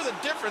 can you hear the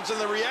difference in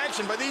the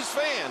reaction by these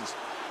fans?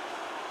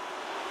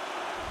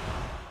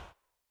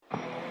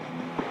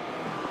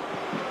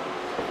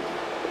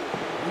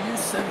 Will you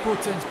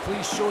simpletons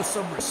please show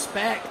some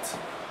respect?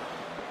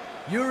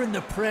 You're in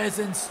the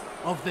presence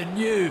of the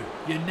new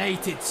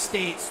United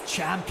States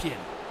Champion.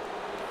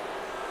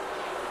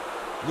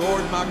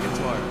 Lord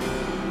McIntyre,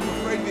 I'm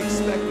afraid we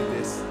expected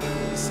this.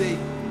 You see,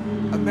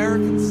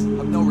 Americans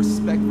have no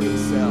respect for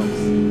themselves.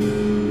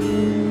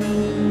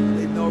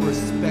 They have no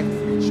respect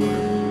for each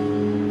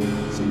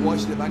other. So why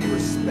should they have any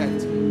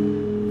respect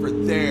for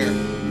their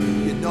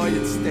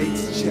United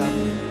States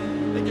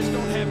champion? They just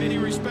don't have any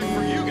respect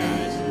for you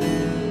guys.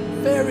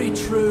 Very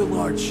true,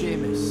 Lord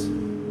Sheamus.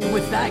 And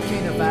with that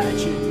kind of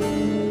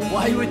attitude,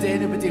 why would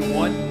anybody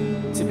want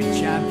to be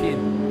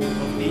champion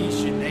of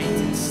these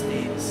United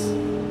States?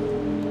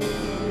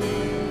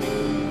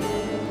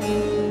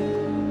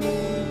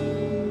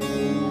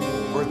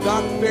 For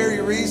that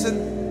very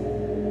reason,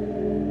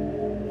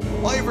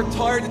 I have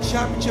retired the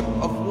championship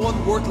of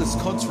one worthless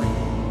country.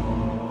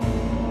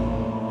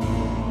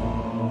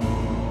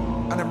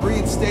 And I'm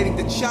reinstating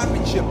the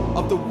championship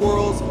of the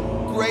world's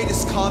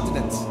greatest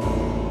continent.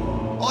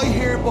 I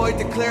hereby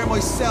declare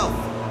myself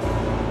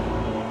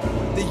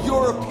the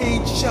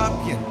European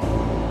champion.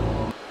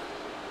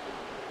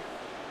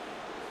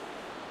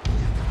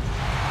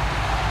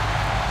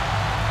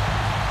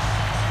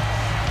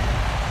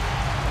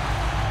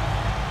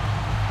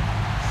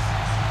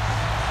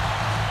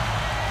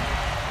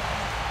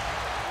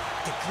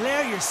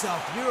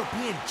 yourself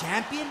European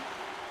champion?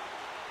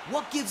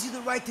 What gives you the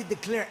right to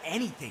declare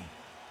anything?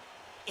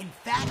 In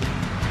fact,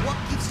 what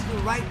gives you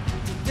the right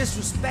to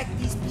disrespect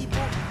these people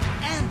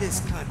and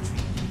this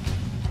country?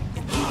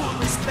 If you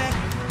want respect,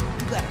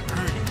 you gotta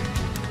earn it.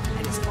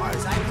 And as far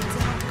as I can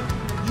tell,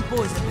 you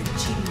boys have been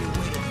cheating your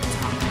way to the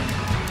top.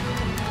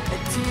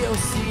 At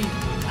TLC,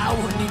 I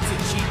will need to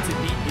cheat to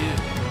beat you.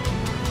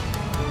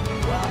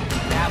 Well,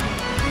 that one.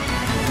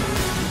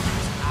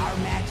 Our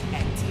match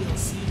at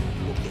TLC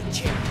will be a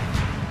charity,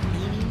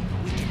 meaning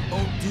we can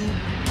both do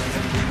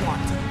whatever we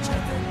want to each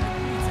other.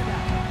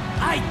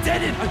 I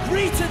didn't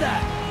agree to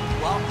that!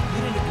 Well, you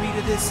didn't agree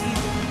to this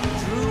either.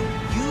 Drew,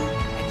 you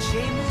and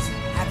Sheamus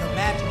have a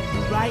match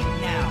right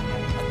now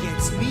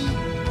against me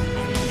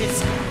and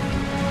this guy.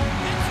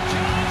 That's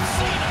John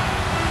Cena!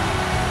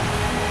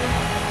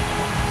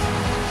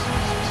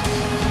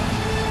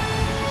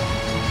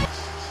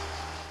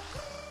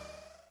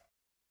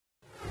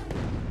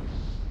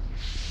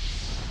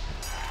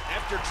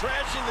 After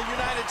trashing the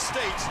United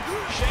States,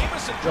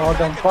 Sheamus and Drew Y'all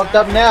done McIntyre fucked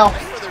up now.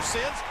 pay for their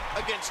sins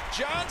against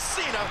John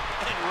Cena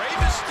and Rey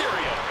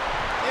Mysterio.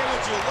 And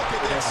would you look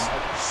at this?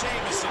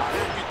 Sheamus and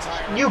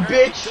McIntyre. You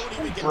bitch!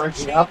 Break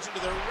it up.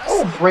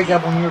 Oh, break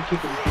up when you're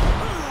kicking me.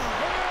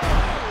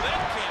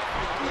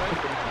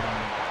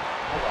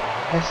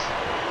 Yes.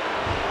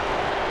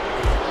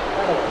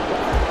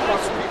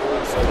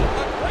 A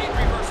great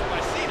reversal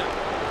by Cena.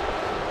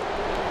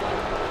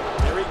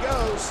 There he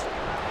goes.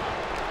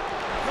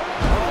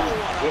 Oh,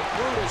 what a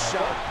brutal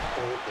shot.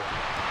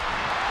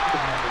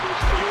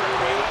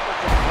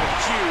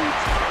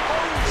 Huge,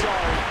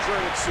 bone-jarring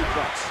German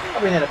suplex. I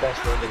mean, they're the best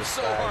way to It's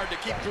so hard to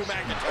keep Drew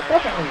McIntyre.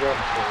 Definitely Rey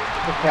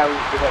Mysterio. Look how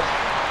he's the best.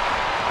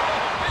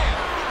 Man,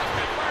 he just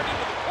got fired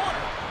into the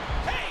corner.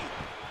 Hey!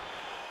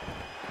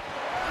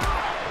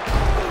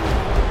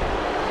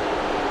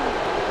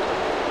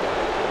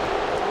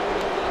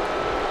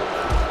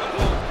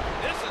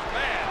 This is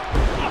bad.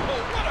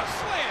 Oh, what a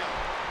slam!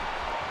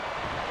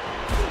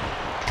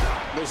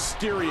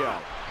 Mysterio.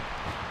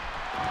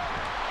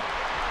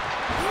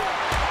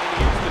 And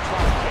here's the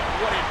drop kick.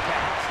 What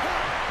impact?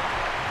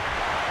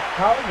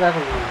 How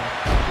exactly do you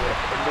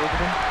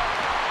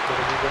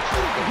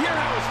Hear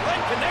how his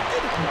leg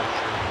connected?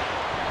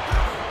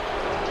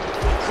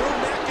 Drew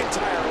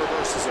McIntyre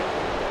reverses it.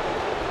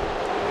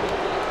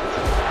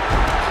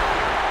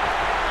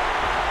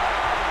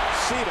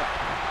 Cena.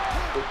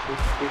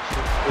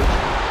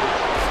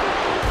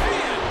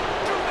 Man,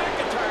 Drew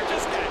McIntyre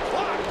just got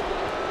clocked.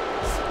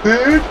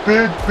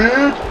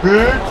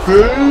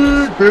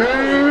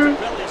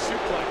 Belly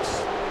suplex.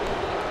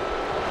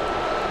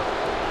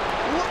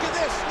 Look at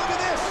this, look at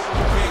this.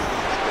 King,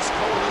 this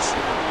coalition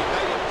of the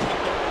United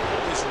Kingdom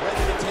is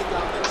ready to take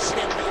on the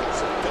champions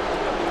of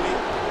WWE.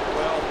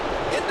 Well,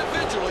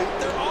 individually,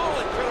 they're all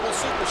incredible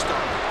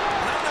superstars.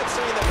 And I'm not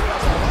saying that because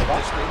I like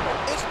this group,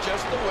 it's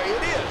just the way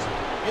it is.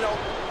 You know,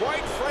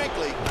 quite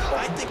frankly,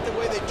 I think the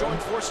way they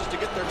joined forces to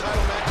get their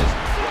title matches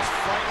was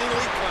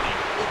frighteningly cunning.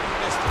 If you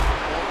missed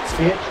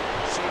it,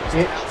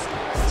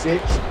 saying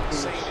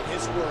in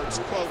his words,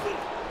 quote,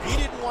 he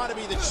didn't want to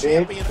be the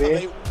champion of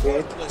a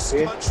worthless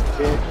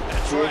country.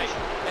 That's right.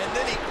 And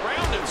then he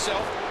crowned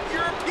himself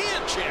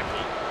European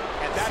champion.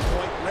 At that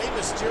point, Rey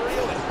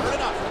Mysterio had heard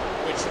enough,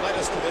 which led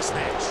us to this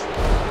match.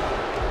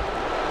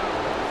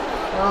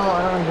 Oh, I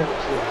don't even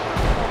see it.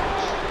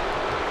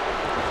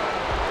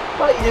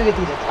 But you do get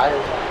these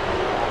titles.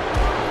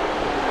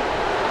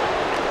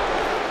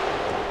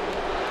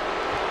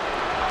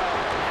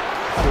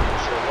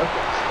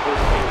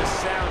 The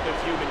sound of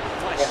human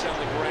flesh on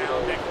the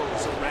ground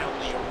echoes around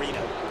the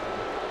arena.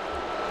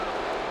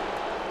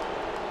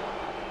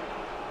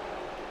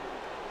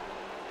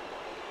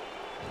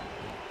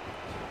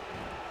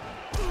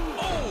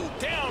 Oh,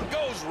 down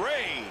goes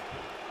Rey.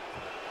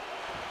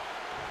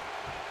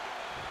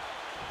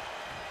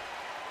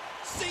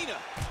 Cena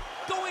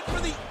going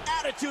for the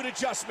attitude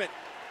adjustment.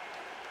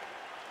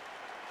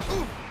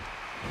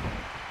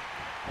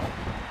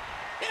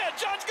 Yeah,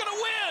 John's gonna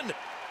win.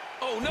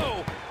 Oh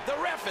no, the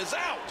ref is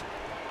out.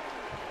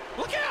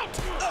 Look out!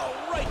 Oh,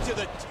 right to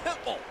the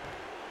temple.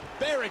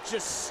 Barrett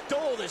just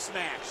stole this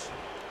match.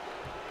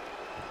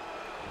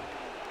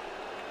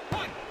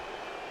 1,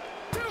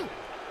 2,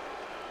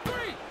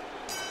 3.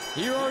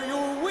 Here are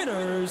your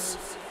winners,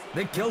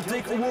 the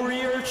Celtic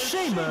Warrior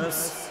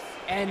Sheamus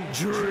and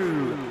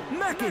Drew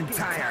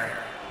McIntyre.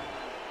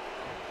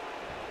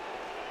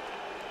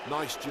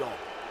 Nice job.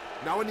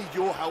 Now I need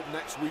your help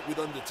next week with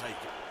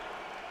Undertaker.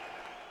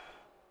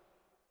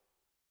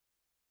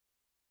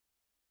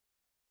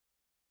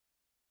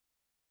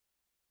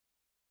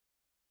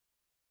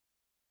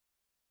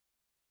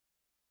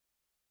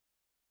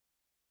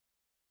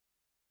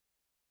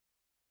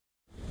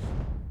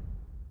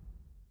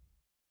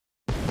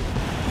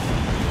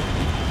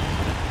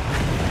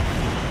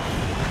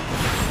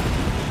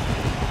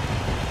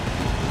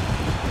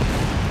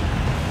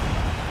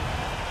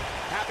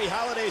 Happy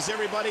holidays,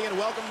 everybody, and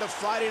welcome to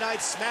Friday Night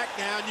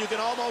SmackDown. You can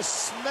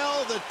almost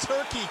smell the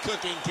turkey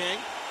cooking, King.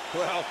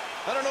 Well,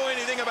 I don't know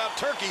anything about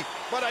turkey,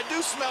 but I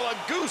do smell a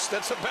goose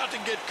that's about to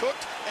get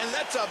cooked, and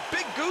that's a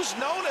big goose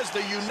known as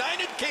the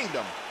United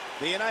Kingdom.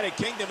 The United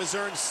Kingdom has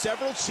earned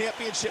several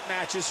championship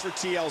matches for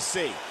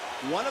TLC.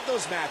 One of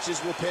those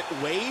matches will pit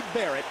Wade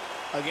Barrett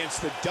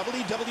against the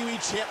WWE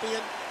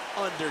champion,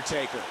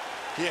 Undertaker.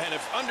 Yeah, and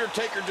if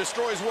Undertaker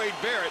destroys Wade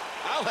Barrett,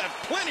 I'll have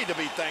plenty to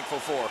be thankful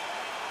for.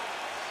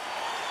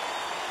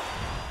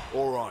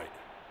 All right.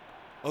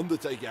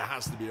 Undertaker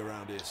has to be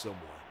around here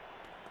somewhere.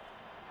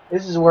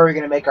 This is where we're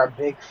going to make our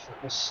big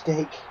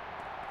mistake.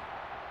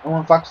 No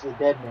one fucks with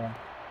the dead man.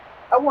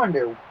 I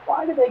wonder,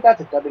 why did they got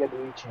the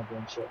WWE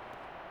Championship?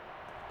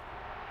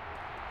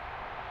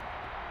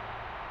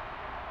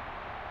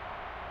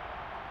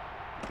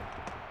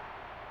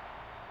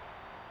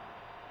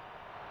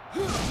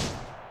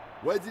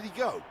 Where did he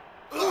go?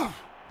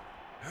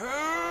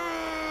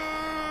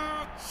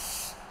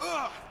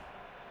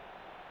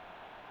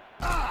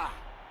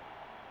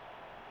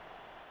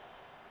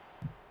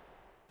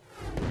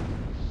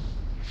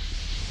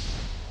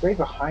 Right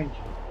behind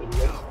you,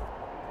 idiot.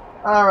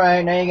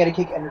 Alright, now you gotta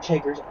kick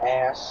Undertaker's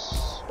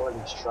ass. Or at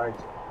least try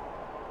to.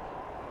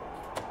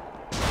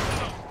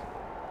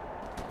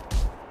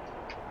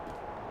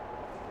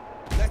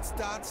 Let's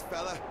dance,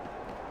 fella.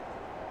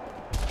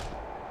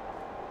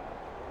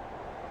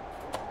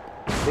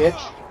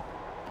 Bitch.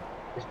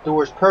 This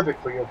door is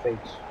perfect for your face.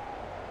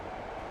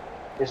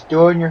 This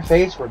door in your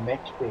face were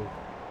meant to be.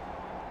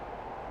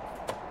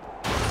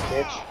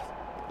 Bitch.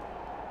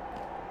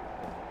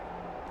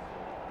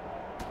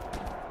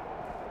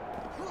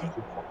 You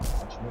fucking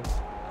punch me.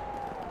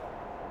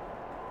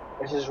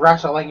 This is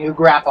wrestling, you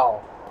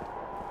grapple.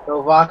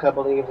 Novaka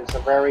believes it's a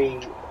very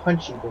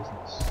punchy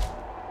business.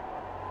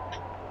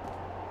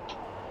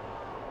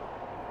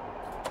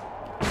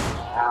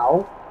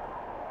 Ow.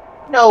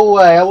 No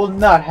way, I will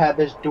not have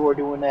this door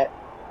doing that.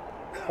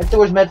 That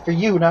door is meant for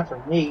you, not for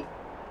me.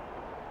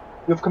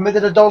 You have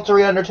committed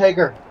adultery,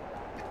 Undertaker.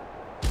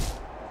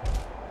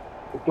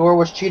 The door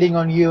was cheating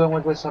on you and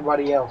was with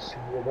somebody else,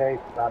 and you're very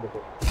proud of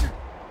it.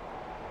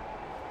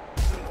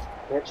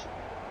 Bitch.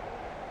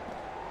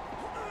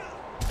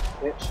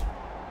 Bitch.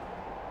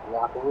 The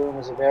locker room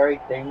is a very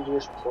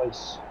dangerous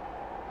place.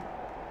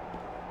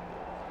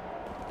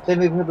 So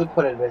we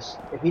put it this.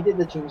 If he did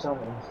the tombstone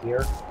in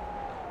here,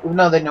 even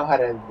though they know how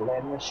to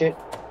land this shit,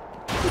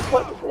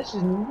 but this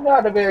is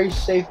not a very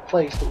safe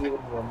place to even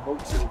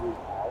remotely do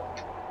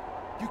that.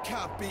 You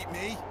can't beat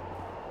me.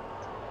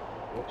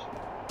 Bitch.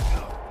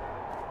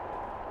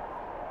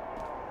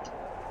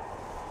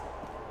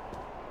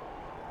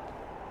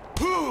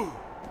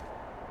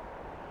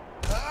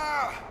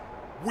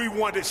 We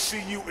want to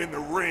see you in the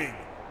ring,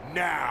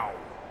 now.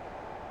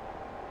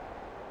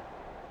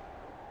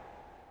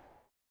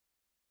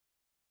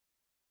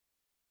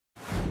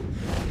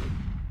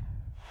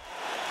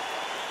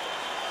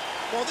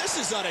 Well, this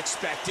is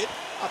unexpected.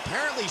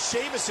 Apparently,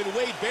 Sheamus and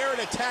Wade Barrett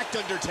attacked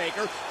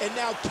Undertaker, and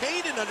now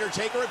Kane and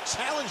Undertaker have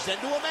challenged them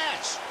to a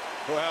match.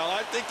 Well,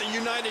 I think the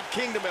United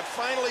Kingdom have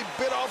finally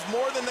bit off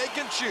more than they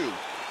can chew.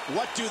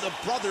 What do the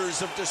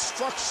Brothers of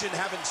Destruction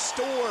have in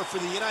store for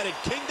the United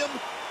Kingdom?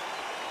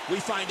 We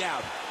find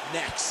out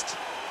next.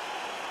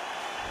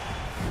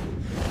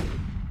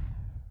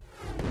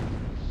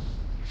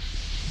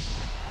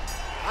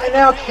 And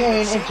now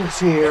Kane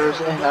interferes,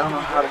 and I don't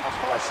know how to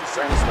watch this,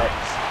 but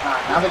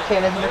now that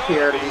Kane has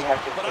interfered, we have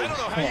to face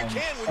Kane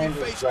and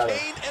his brother.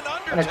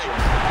 And a Jim.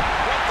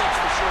 One thing's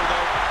for sure,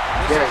 though.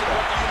 This There isn't you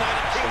what go. the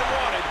United Kingdom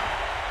wanted.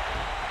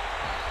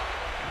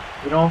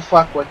 You don't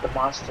fuck with the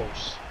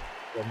monsters.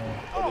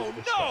 Oh,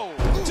 no!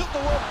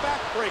 Tilt-the-world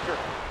backbreaker.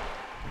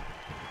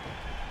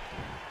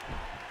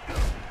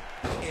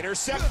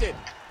 Intercepted.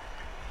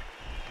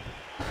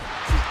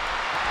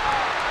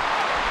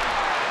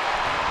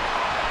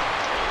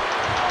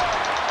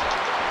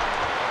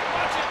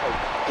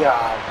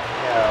 God,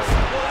 no.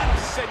 Well,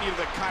 that'll send you to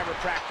the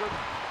chiropractor.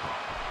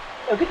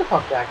 Yo, get the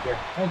fuck back here.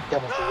 I ain't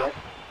done with you yet.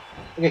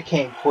 Look at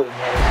Kane pointing at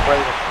his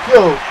brother.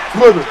 Yo,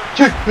 brother,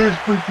 kick this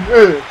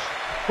freaking ass.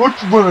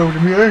 What's wrong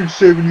with me? I ain't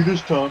saving you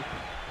this time.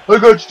 I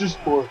got you this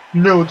far.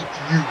 You know it's up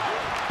to you.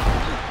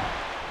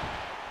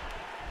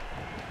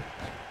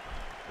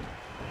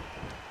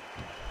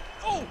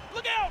 Oh,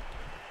 look out!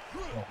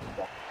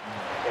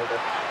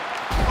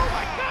 Oh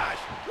my gosh!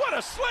 What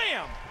a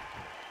slam!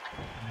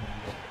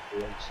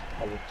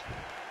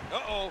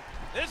 Uh-oh,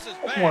 this is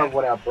That's bad. more of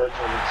what Alberto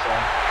would say.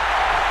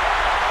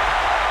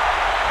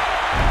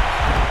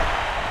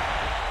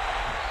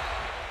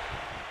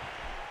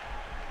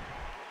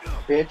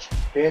 Bitch,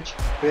 bitch,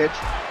 bitch,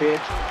 bitch,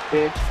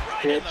 bitch,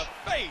 Right in bitch, the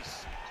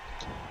face.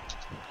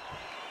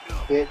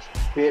 bitch,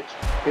 bitch,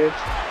 bitch,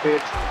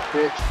 bitch,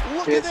 bitch,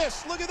 Look bitch. at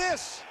this, look at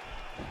this.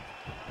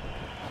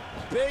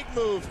 Big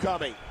move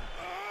coming.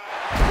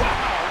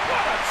 Wow,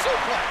 what a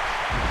suplex!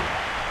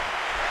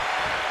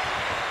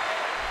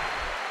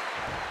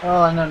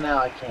 Oh, I know now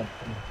I can't.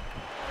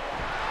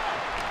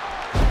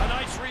 A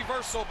nice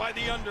reversal by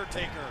The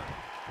Undertaker.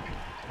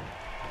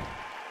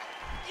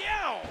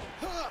 Yow!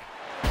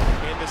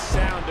 And the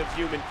sound of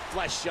human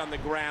flesh on the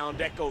ground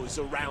echoes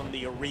around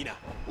the arena.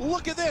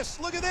 Look at this.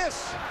 Look at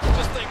this.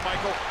 Just think,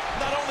 Michael,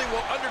 not only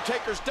will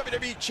Undertaker's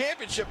WWE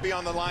Championship be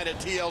on the line at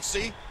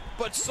TLC,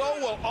 but so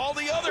will all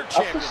the other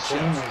championships.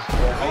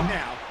 Right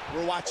now,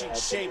 we're watching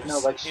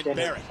Sheamus like and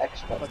Barrett.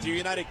 But the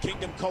United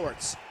Kingdom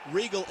cohorts,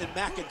 Regal and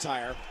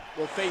McIntyre,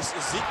 will face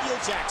Ezekiel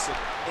Jackson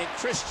and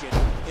Christian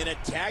in a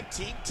tag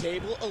team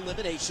table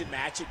elimination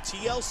match at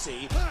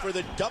TLC for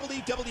the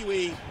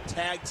WWE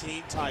Tag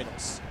Team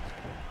titles.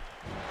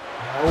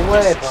 No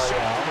way, buddy.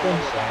 I don't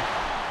think so.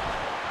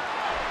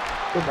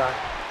 Goodbye.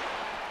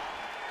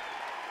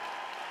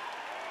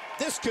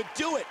 This could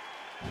do it.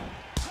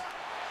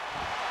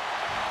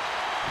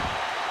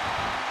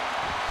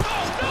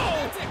 Oh,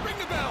 no! Ring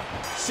the bell!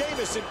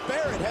 Sheamus and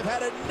Barrett have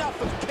had enough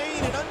of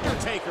Kane and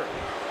Undertaker.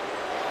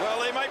 Well,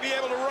 they might be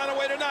able to run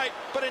away tonight,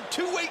 but in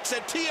 2 weeks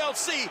at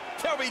TLC,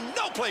 there'll be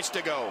no place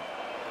to go.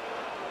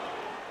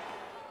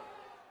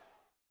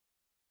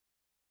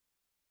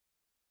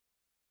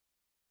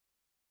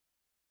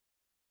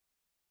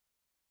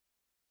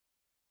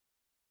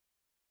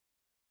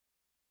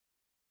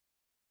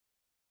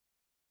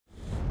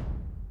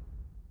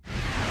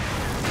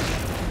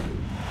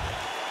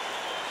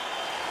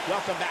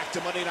 Welcome back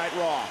to Monday Night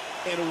Raw.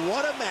 And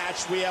what a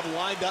match we have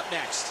lined up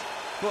next.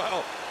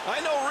 Well,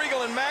 I know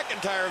Regal and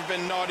McIntyre have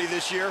been naughty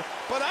this year,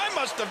 but I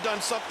must have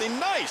done something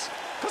nice,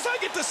 because I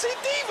get to see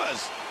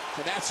Divas.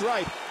 And that's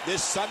right.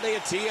 This Sunday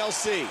at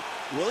TLC,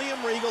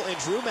 William Regal and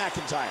Drew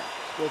McIntyre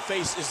will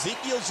face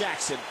Ezekiel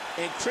Jackson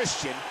and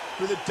Christian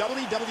for the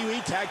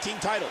WWE Tag Team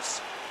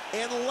titles.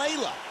 And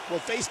Layla will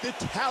face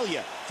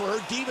Natalya for her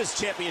Divas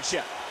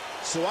Championship.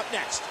 So up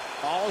next,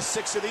 all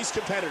 6 of these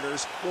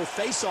competitors will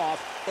face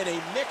off in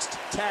a mixed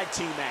tag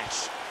team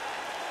match.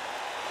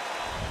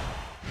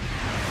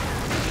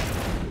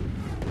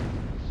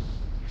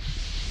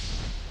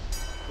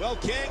 Well,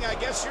 King, I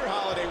guess your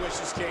holiday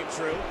wishes came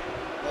true.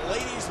 The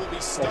ladies will be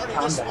starting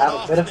this one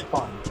off. Have a bit of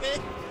fun.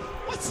 King,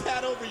 what's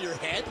that over your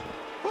head?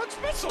 Well, it's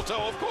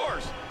mistletoe, of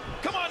course.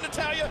 Come on,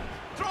 Natalya.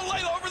 Throw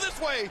Layla over this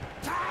way.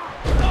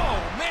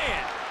 Oh,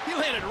 man. He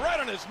landed right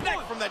on his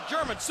neck from that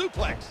German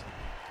suplex.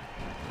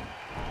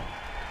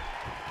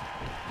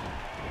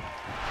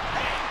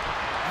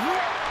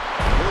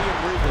 William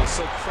Regal is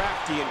so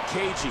crafty and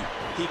cagey.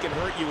 He can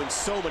hurt you in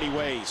so many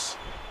ways.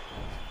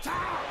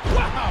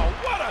 Wow,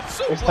 what a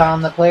suplex! It's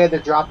time to play the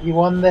drop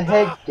you on the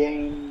head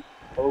game.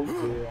 Oh,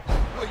 yeah.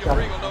 William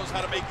Regal knows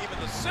how to make even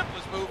the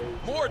simplest move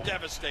more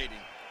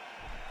devastating.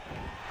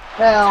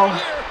 Now,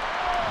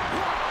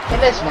 in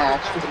this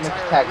match, it's a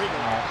mixed tag team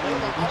match.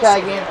 You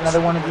tag in another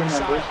one of your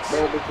members,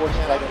 they will be forced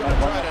to tag in another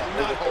one of your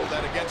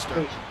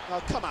members.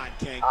 Oh, come on,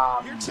 King.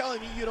 You're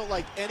telling me you don't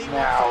like anyone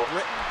now, from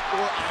Britain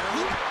or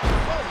Ireland?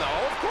 Well, no,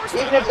 of course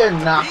even not. if they're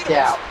knocked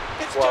out,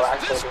 It's well, just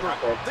actually, this group,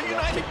 the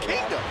United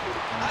Kingdom.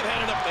 I've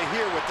had enough to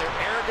hear with their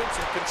arrogance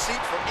and conceit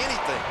for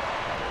anything.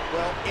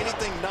 Well,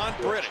 anything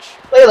non-British.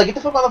 Layla, get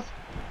the fuck on the...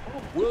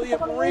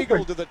 William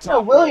Regal to the top.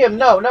 No, William,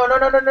 no,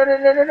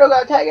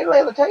 gotta tag in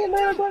Layla, tag in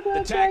Layla,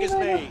 The tag is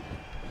made.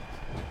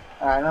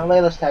 Alright, now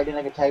Layla's tagged in,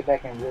 I can tag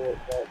back and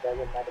tag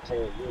in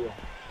McIntyre Regal.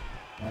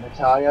 And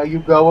Natalya, you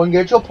go and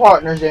get your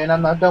partners in,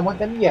 I'm not done with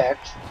them yet.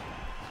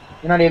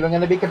 You're not even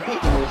gonna be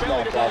competing in this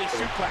match,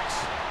 actually.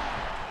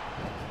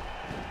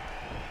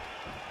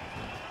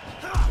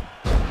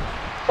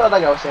 So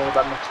like I was saying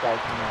about mixed tag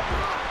team matches.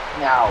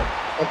 Now,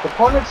 if the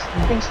opponents,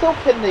 you can still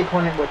pin the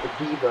opponent with the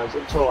Divas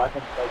until I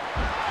think like,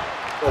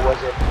 what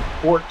was it,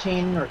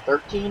 14 or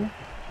 13? Anyways,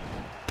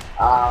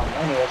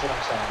 what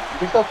I'm saying, you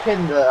can still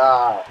pin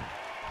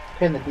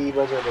the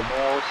Divas or the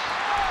males.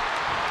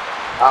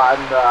 I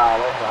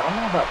don't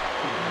know about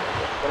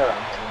whatever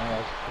I'm saying.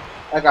 Anyways,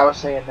 like I was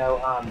saying though,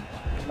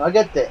 now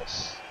get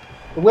this.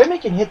 The women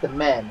can hit the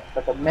men,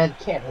 but the men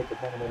can't hit the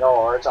women at all,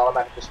 or it's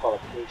automatic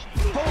disqualification.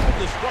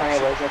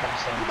 Anyways, like I'm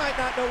saying. You might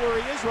not know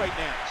where he is right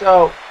now.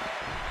 So,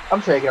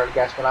 I'm sure you can already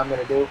guess what I'm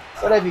gonna do.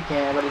 Whatever you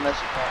can, but unless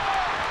you can,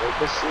 wait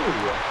to see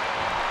you.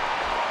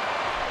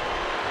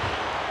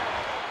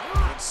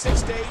 In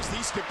 6 days,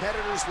 these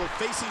competitors will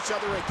face each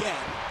other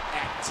again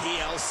at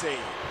TLC.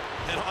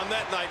 And on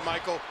that night,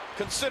 Michael,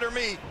 consider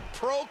me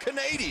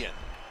pro-Canadian.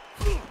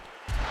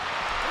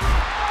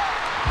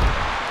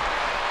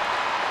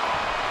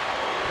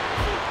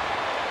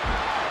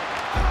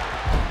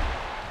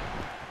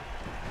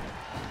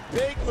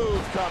 Big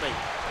move coming.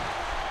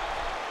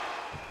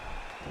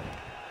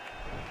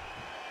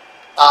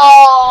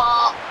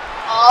 Oh,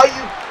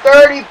 you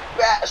dirty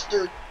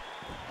bastard!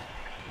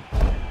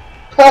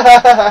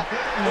 Oh,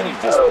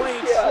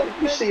 God,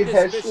 you see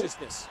that shit.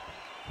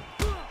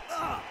 That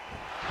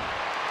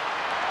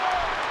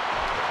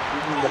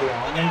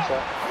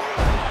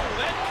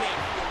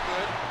can't feel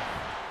good.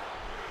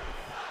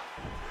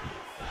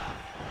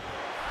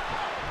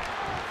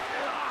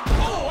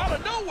 Oh, out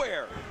of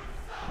nowhere!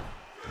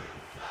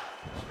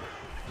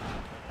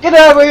 Get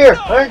out of here!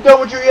 I ain't done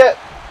with you yet!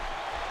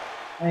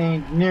 I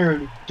ain't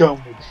nearly done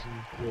with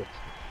you yet.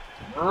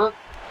 Oh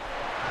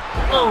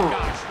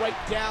gosh, right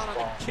down on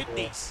the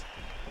kidneys.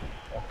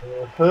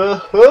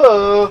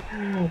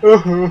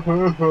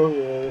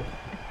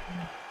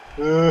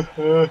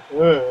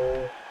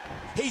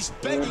 He's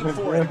begging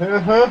for it.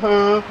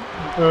 Uh-oh.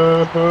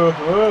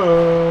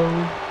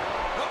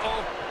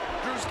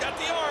 Drew's got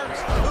the arms.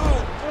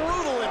 Ooh,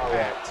 brutal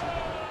impact.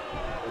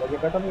 We'll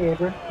get back on the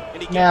apron.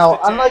 Now,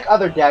 unlike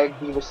other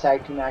Divas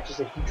tag team matches,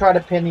 if you try to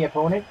pin the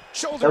opponent,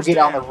 they'll get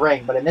on the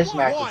ring. But in this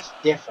match, it's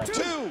different.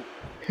 2,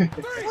 3.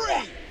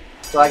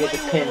 So I get to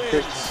pin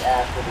Christian's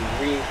ass with a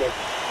really big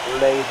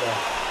laser.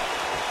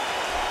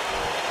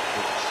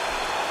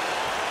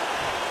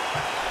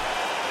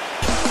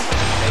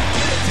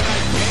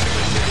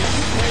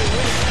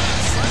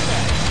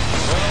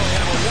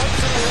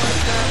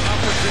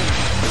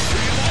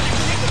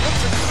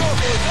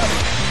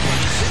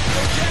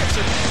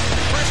 Jackson,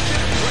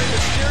 Christian, Rey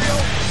Mysterio,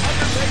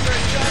 Undertaker,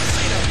 and John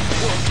Cena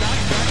will not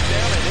back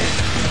down an inch.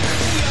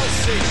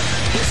 TLC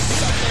this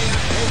Sunday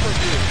on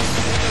pay-per-view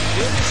when the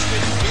British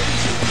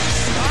invasion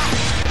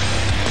stops.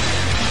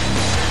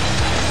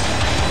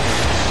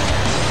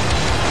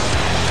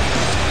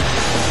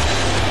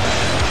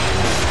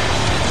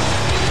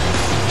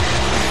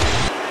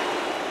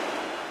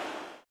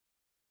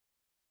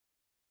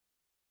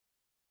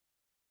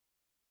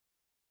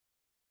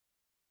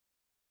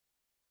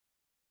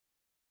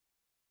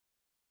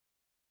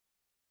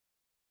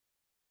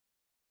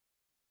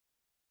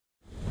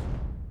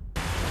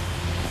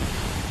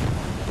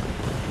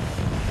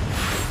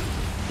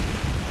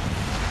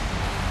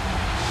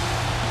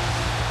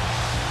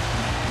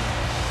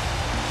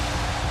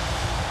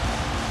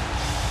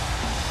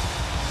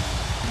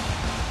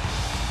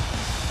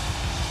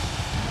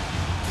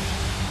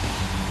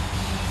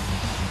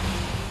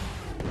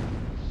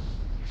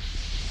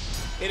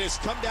 It has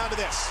come down to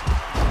this.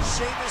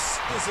 Sheamus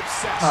is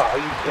obsessed. Oh,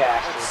 you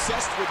bastard.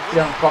 Obsessed with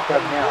You don't fuck up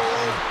now.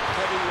 World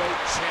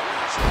Heavyweight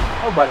Championship.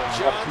 Nobody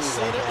John wants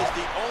me Cena like is that.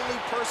 the only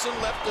person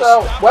left to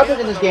So, stop weapons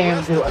him in this and the game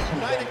rest do of a the ton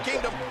of United damage.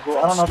 Kingdom Well,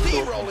 I don't know if from they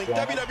do steamrolling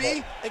damage, WWE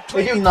and they do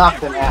claiming knock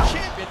them every out.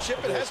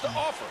 championship it has to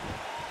offer.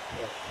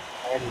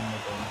 I didn't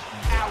make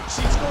Ouch,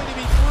 he's going to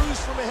be bruised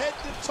from head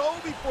to toe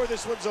before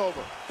this one's over.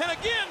 And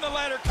again, the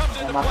ladder comes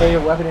into my play.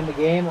 favorite weapon in the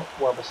game,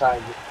 well,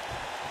 besides it.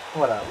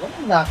 What up? Let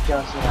me knock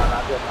John Cena out.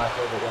 Not good, my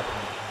favorite weapon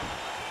in the game.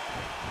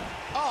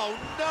 Oh,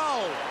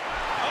 no.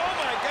 Oh,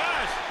 my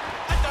gosh.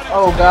 I thought he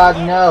was Oh, God,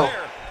 no.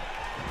 there.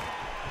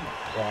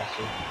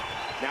 Bastard.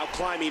 Now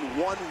climbing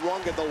one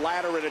rung of the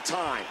ladder at a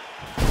time.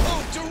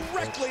 Oh,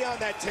 directly on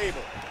that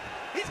table.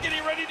 He's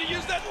getting ready to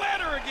use that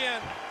ladder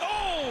again.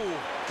 Oh!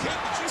 King,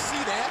 did you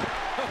see that?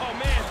 Oh,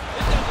 man,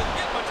 it doesn't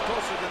get much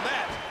closer than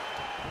that.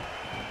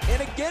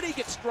 And again, he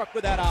gets struck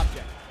with that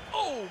object.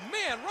 Oh,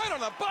 man, right on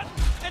the button.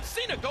 And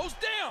Cena goes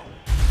down.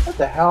 What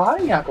the hell? How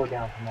do you not go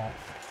down from that?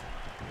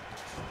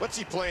 What's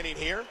he planning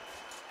here?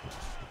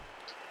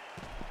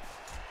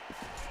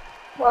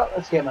 Well,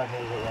 let's get my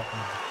favorite weapon.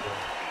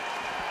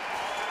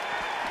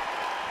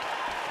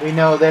 We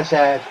know this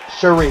as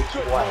Shariq's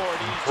wife,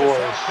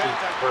 Victoria's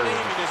Secret version.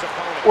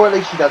 Or at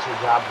least she does her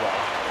job well.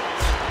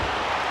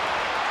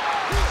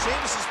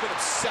 Sheamus has been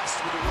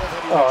obsessed with the World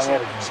Heavyweight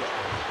Championship.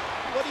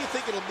 What do you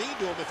think it'll mean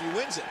to him if he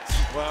wins it?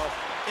 Well,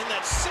 in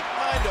that sick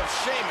mind of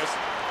Sheamus,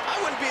 I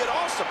wouldn't be at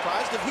all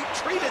surprised if he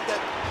treated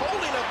that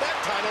holding of that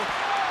title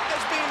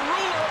as being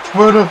ruler of the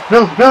world.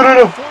 No.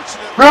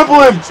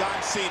 Grapple him! John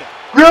Cena.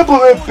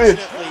 Grapple him,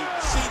 bitch! Fortunately,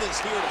 Cena's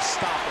here to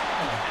stop him.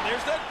 And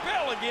there's that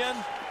bell again.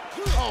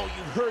 Oh,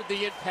 you heard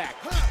the impact.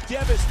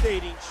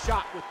 Devastating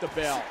shot with the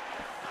bell.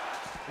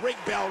 Ring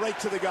bell right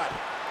to the gut.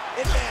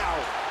 And now,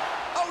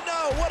 oh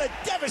no, what a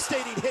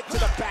devastating hit to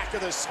the back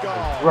of the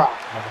skull. Rock,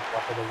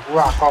 motherfucker. The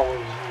Rock always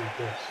used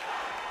this.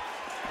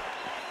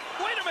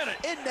 Wait a minute.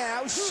 And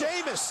now,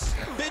 Sheamus.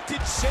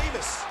 Vintage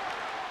Sheamus.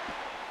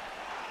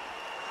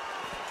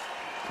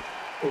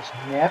 It's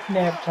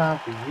nap time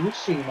for you,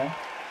 Cena.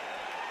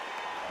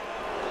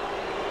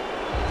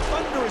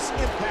 Thunderous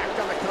impact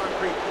on the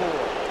concrete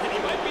floor. And he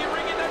might be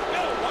ringing that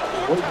bell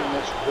one more time.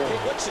 Hey,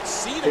 what should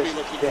Cena be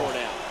looking for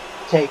now?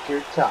 Take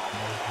your time.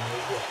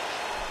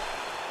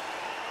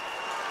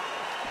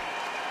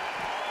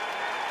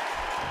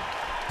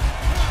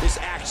 This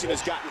action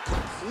has gotten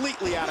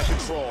completely out of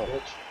control.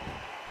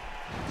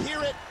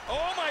 Hear it.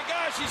 Oh my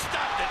gosh, he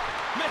stopped it.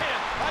 Man,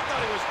 I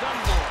thought he was done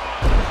for.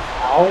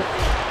 Ow.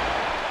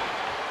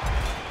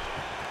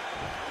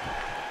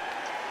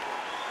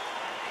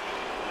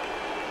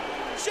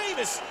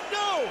 Sheamus,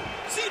 no!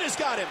 Cena's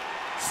got him.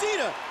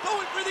 Cena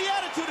going for the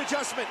attitude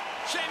adjustment.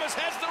 Sheamus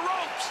has the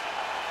ropes.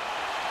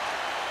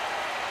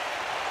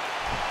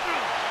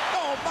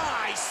 Oh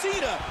my,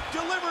 Cena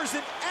delivers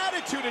an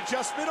attitude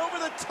adjustment over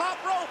the top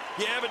rope.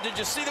 Yeah, but did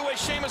you see the way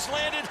Sheamus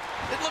landed?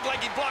 It looked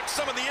like he blocked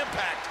some of the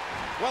impact.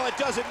 Well, it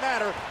doesn't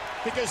matter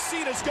because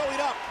Cena's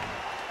going up.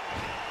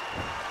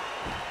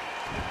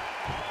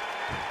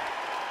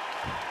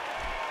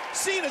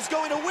 Cena's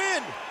going to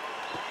win.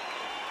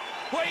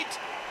 Wait,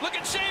 look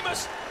at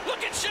Sheamus.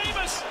 Look at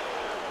Sheamus.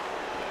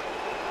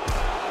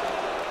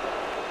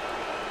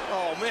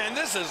 Oh, man,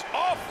 this is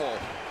awful.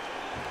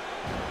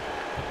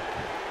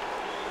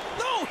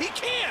 No, he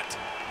can't.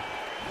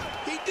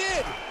 He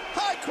did.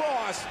 High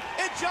cross.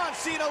 And John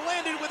Cena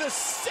landed with a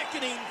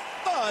sickening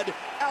thud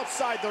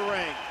outside the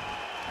ring.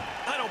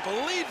 I don't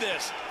believe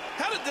this.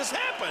 How did this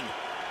happen?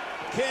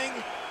 King,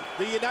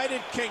 the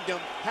United Kingdom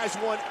has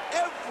won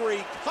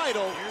every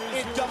title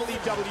in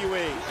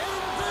WWE.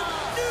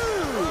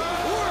 New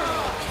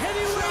World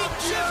Heavyweight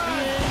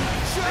Champion,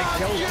 the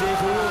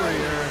Celtic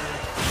Warrior,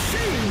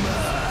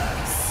 Sheamus.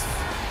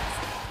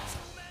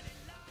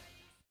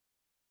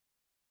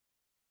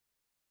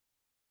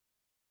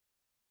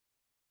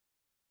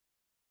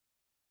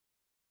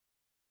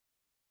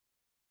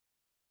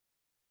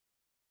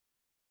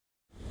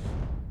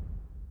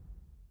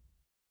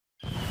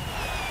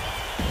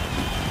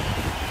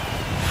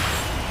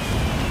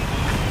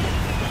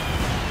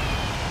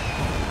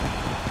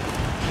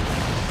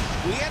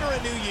 We enter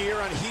a new year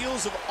on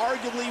heels of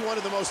arguably one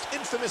of the most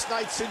infamous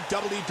nights in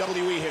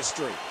WWE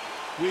history.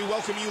 We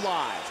welcome you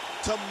live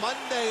to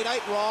Monday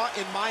Night Raw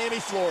in Miami,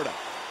 Florida.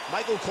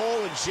 Michael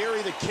Cole and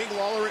Jerry the King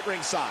Lawler at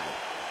ringside.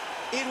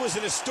 It was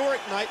an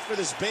historic night for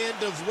this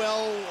band of,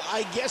 well,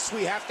 I guess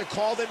we have to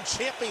call them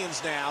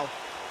champions now,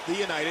 the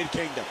United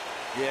Kingdom.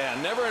 Yeah,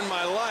 never in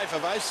my life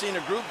have I seen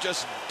a group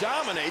just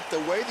dominate the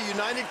way the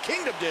United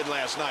Kingdom did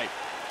last night.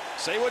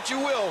 Say what you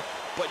will,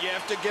 but you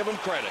have to give them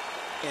credit.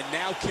 And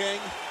now, King,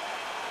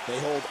 they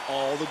hold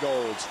all the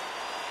gold.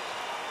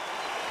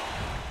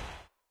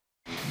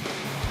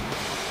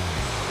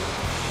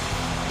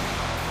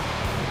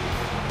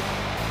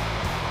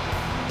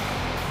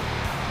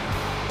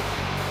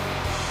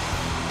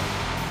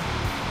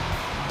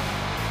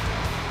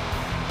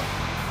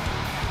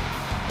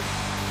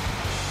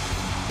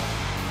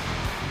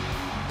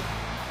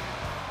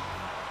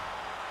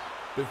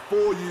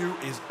 Before you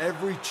is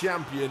every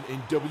champion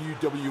in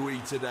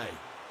WWE today.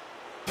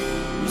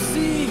 You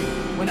see,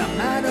 when a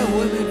man or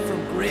woman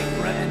from Great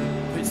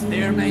Britain puts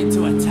their mind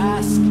to a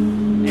task,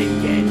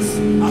 it gets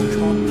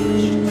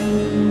accomplished.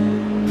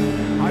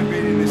 I've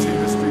been in this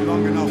industry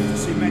long enough to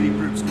see many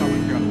groups come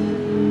and go.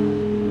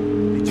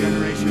 The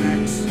Generation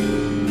X,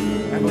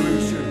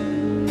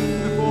 Evolution,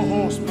 the Four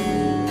Horsemen,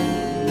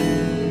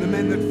 and the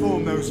men that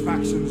formed those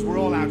factions were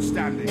all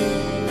outstanding.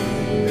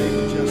 They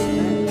were just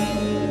men,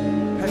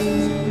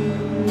 peasants.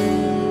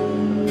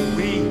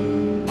 We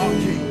are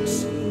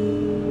kings.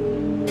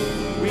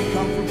 We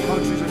come from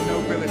countries of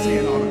nobility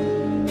and honor.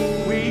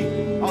 We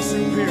are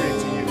superior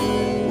to you.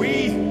 We,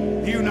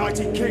 the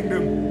United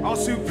Kingdom, are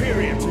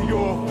superior to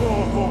your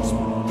Four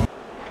Horsemen.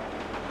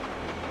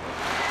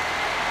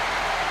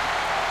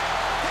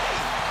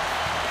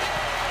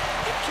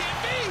 It can't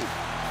be!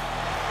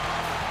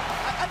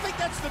 I think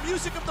that's the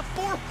music of the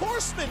Four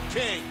Horsemen,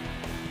 King!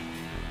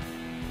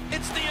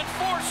 It's the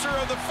enforcer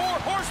of the Four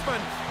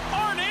Horsemen,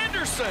 Arn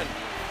Anderson.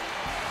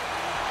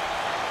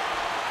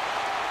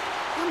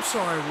 I'm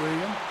sorry,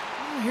 William.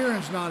 My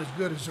hearing's not as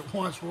good as it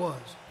once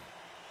was.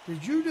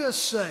 Did you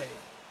just say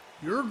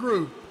your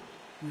group,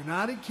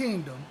 United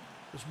Kingdom,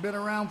 that's been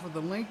around for the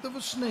length of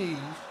a sneeze,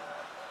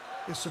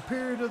 is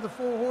superior to the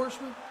Four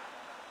Horsemen?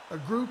 A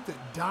group that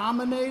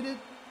dominated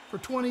for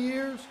 20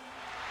 years?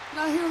 Did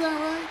I hear that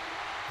right?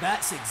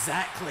 That's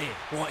exactly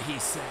what he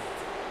said.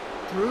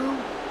 Drew,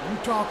 you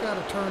talk out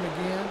of turn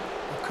again,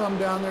 I'll come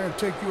down there and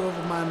take you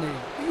over my knee.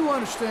 Do you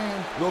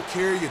understand? Look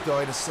here, you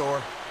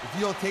dinosaur. If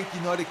you don't think the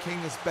United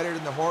Kingdom is better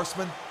than the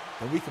Horsemen,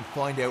 then we can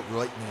find out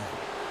right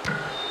now.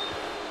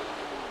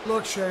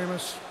 Look,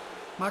 Sheamus,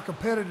 my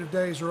competitive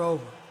days are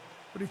over.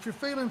 But if you're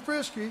feeling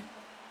frisky,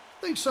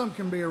 I think something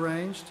can be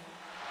arranged.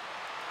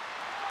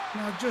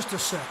 Now, just a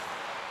second.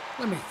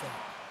 Let me think.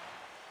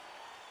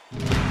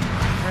 I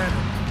had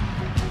it.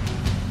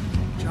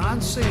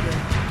 John Cena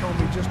told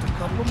me just a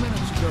couple of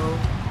minutes ago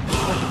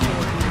he's looking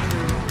forward to the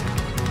dream.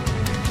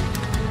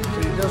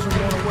 But he doesn't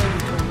want to wait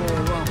until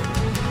Royal Rumble.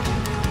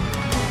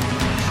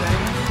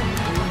 Sheamus,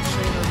 you and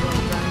Cena run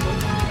tangle.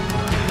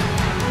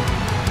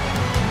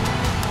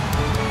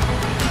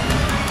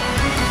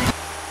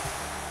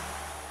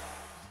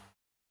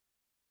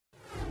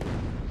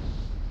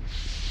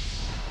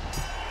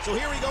 So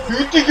here we go.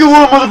 You think you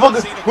want,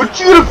 motherfucker? What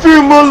you gonna fear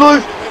in my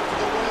life?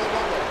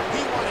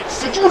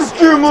 What you gonna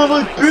fear in my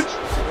life, bitch?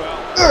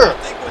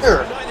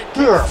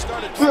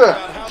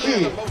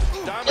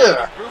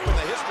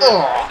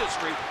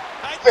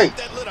 Hey,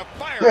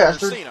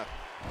 bastard.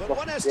 But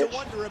one has to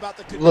wonder about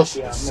the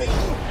condition of Cena.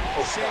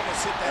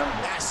 Sheamus hit that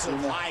massive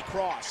high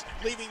cross,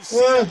 leaving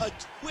Cena a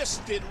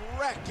twisted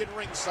wreck in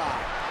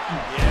ringside.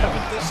 Yeah,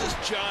 but this is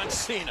John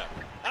Cena.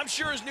 I'm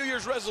sure his New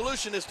Year's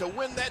resolution is to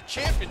win that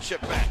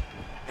championship back.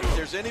 If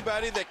there's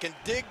anybody that can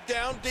dig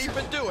down deep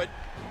and do it,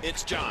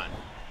 it's John.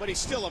 But he's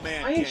still a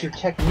man. Why is your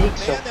technique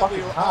so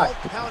fucking high?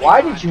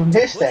 Why did you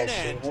miss that,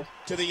 Sheamus?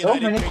 So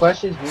many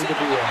questions need to be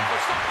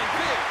answered.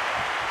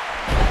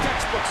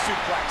 Textbook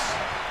suplex.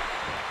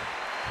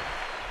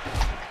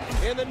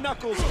 And the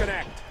knuckles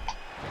connect.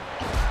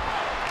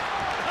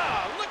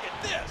 Oh, look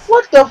at this.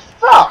 What the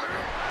fuck?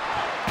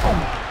 Oh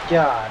my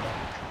god.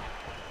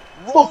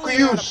 Fuck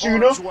you,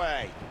 Cena.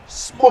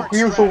 Fuck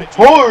you so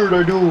hard,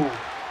 I do.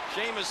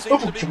 I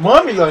fucked your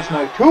mommy last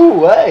night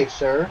too, hey,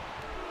 sir.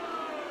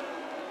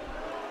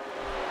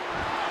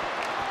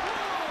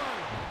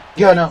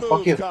 Yeah, no,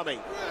 fuck you. And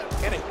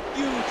a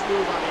huge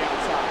move on the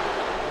outside.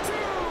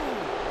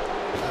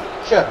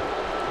 Shut up.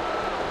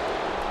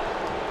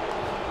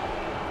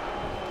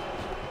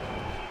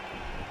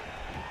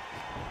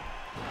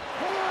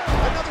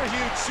 Another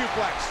huge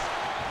suplex.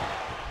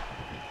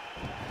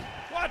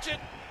 Watch it.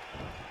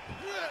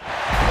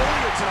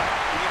 Earlier tonight,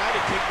 the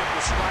United Kingdom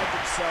described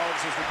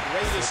themselves as the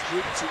greatest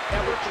group to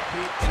ever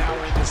compete in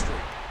our industry.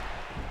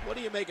 What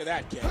do you make of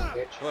that, Ken?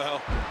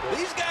 Well,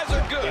 these guys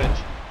are good,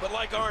 but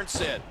like Arn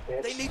said,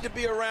 they need to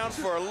be around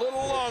for a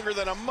little longer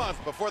than a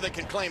month before they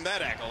can claim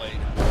that accolade.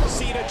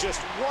 Cena just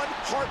one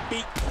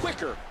heartbeat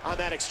quicker on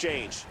that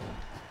exchange.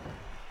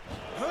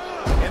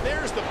 And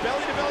there's the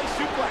belly-to-belly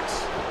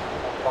suplex.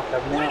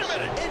 Wait a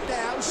minute. And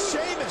now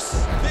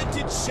Sheamus,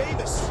 vintage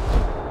Sheamus.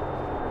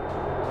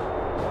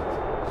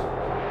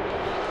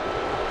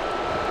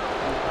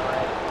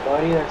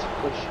 Buddy, let's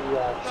push you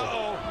out.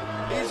 Uh-oh.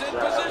 He's in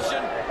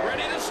position,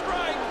 ready to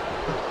strike.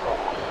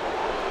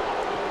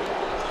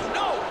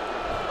 No!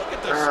 Look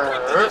at the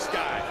strength of this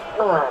guy.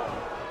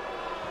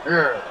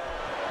 Here,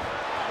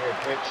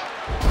 bitch.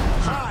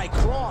 High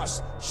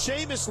cross.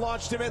 Sheamus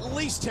launched him at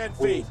least 10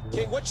 feet.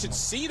 King, what should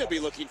Cena be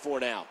looking for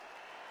now?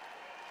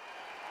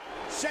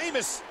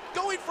 Sheamus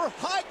going for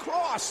high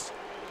cross.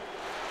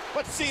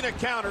 But Cena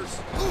counters.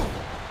 Ooh.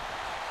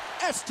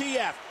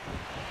 STF.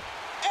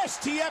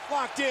 STF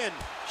locked in.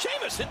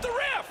 Sheamus hit the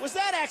ref. Was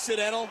that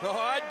accidental? Oh,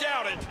 I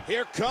doubt it.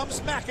 Here comes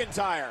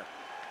McIntyre.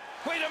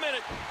 Wait a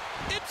minute.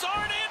 It's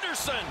Arn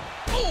Anderson.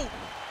 Ooh.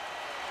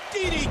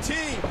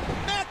 DDT.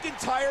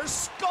 McIntyre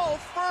skull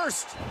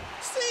first.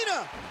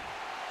 Cena.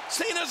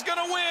 Cena's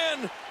gonna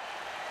win.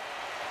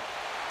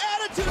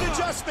 Attitude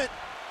adjustment.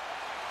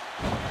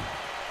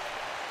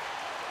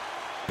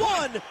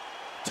 1,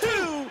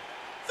 2,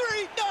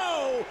 3.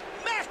 No.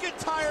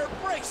 McIntyre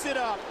breaks it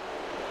up.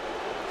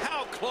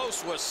 How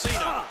close was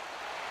Cena?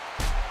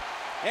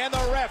 And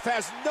the ref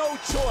has no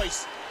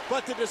choice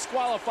but to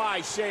disqualify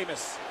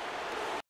Sheamus.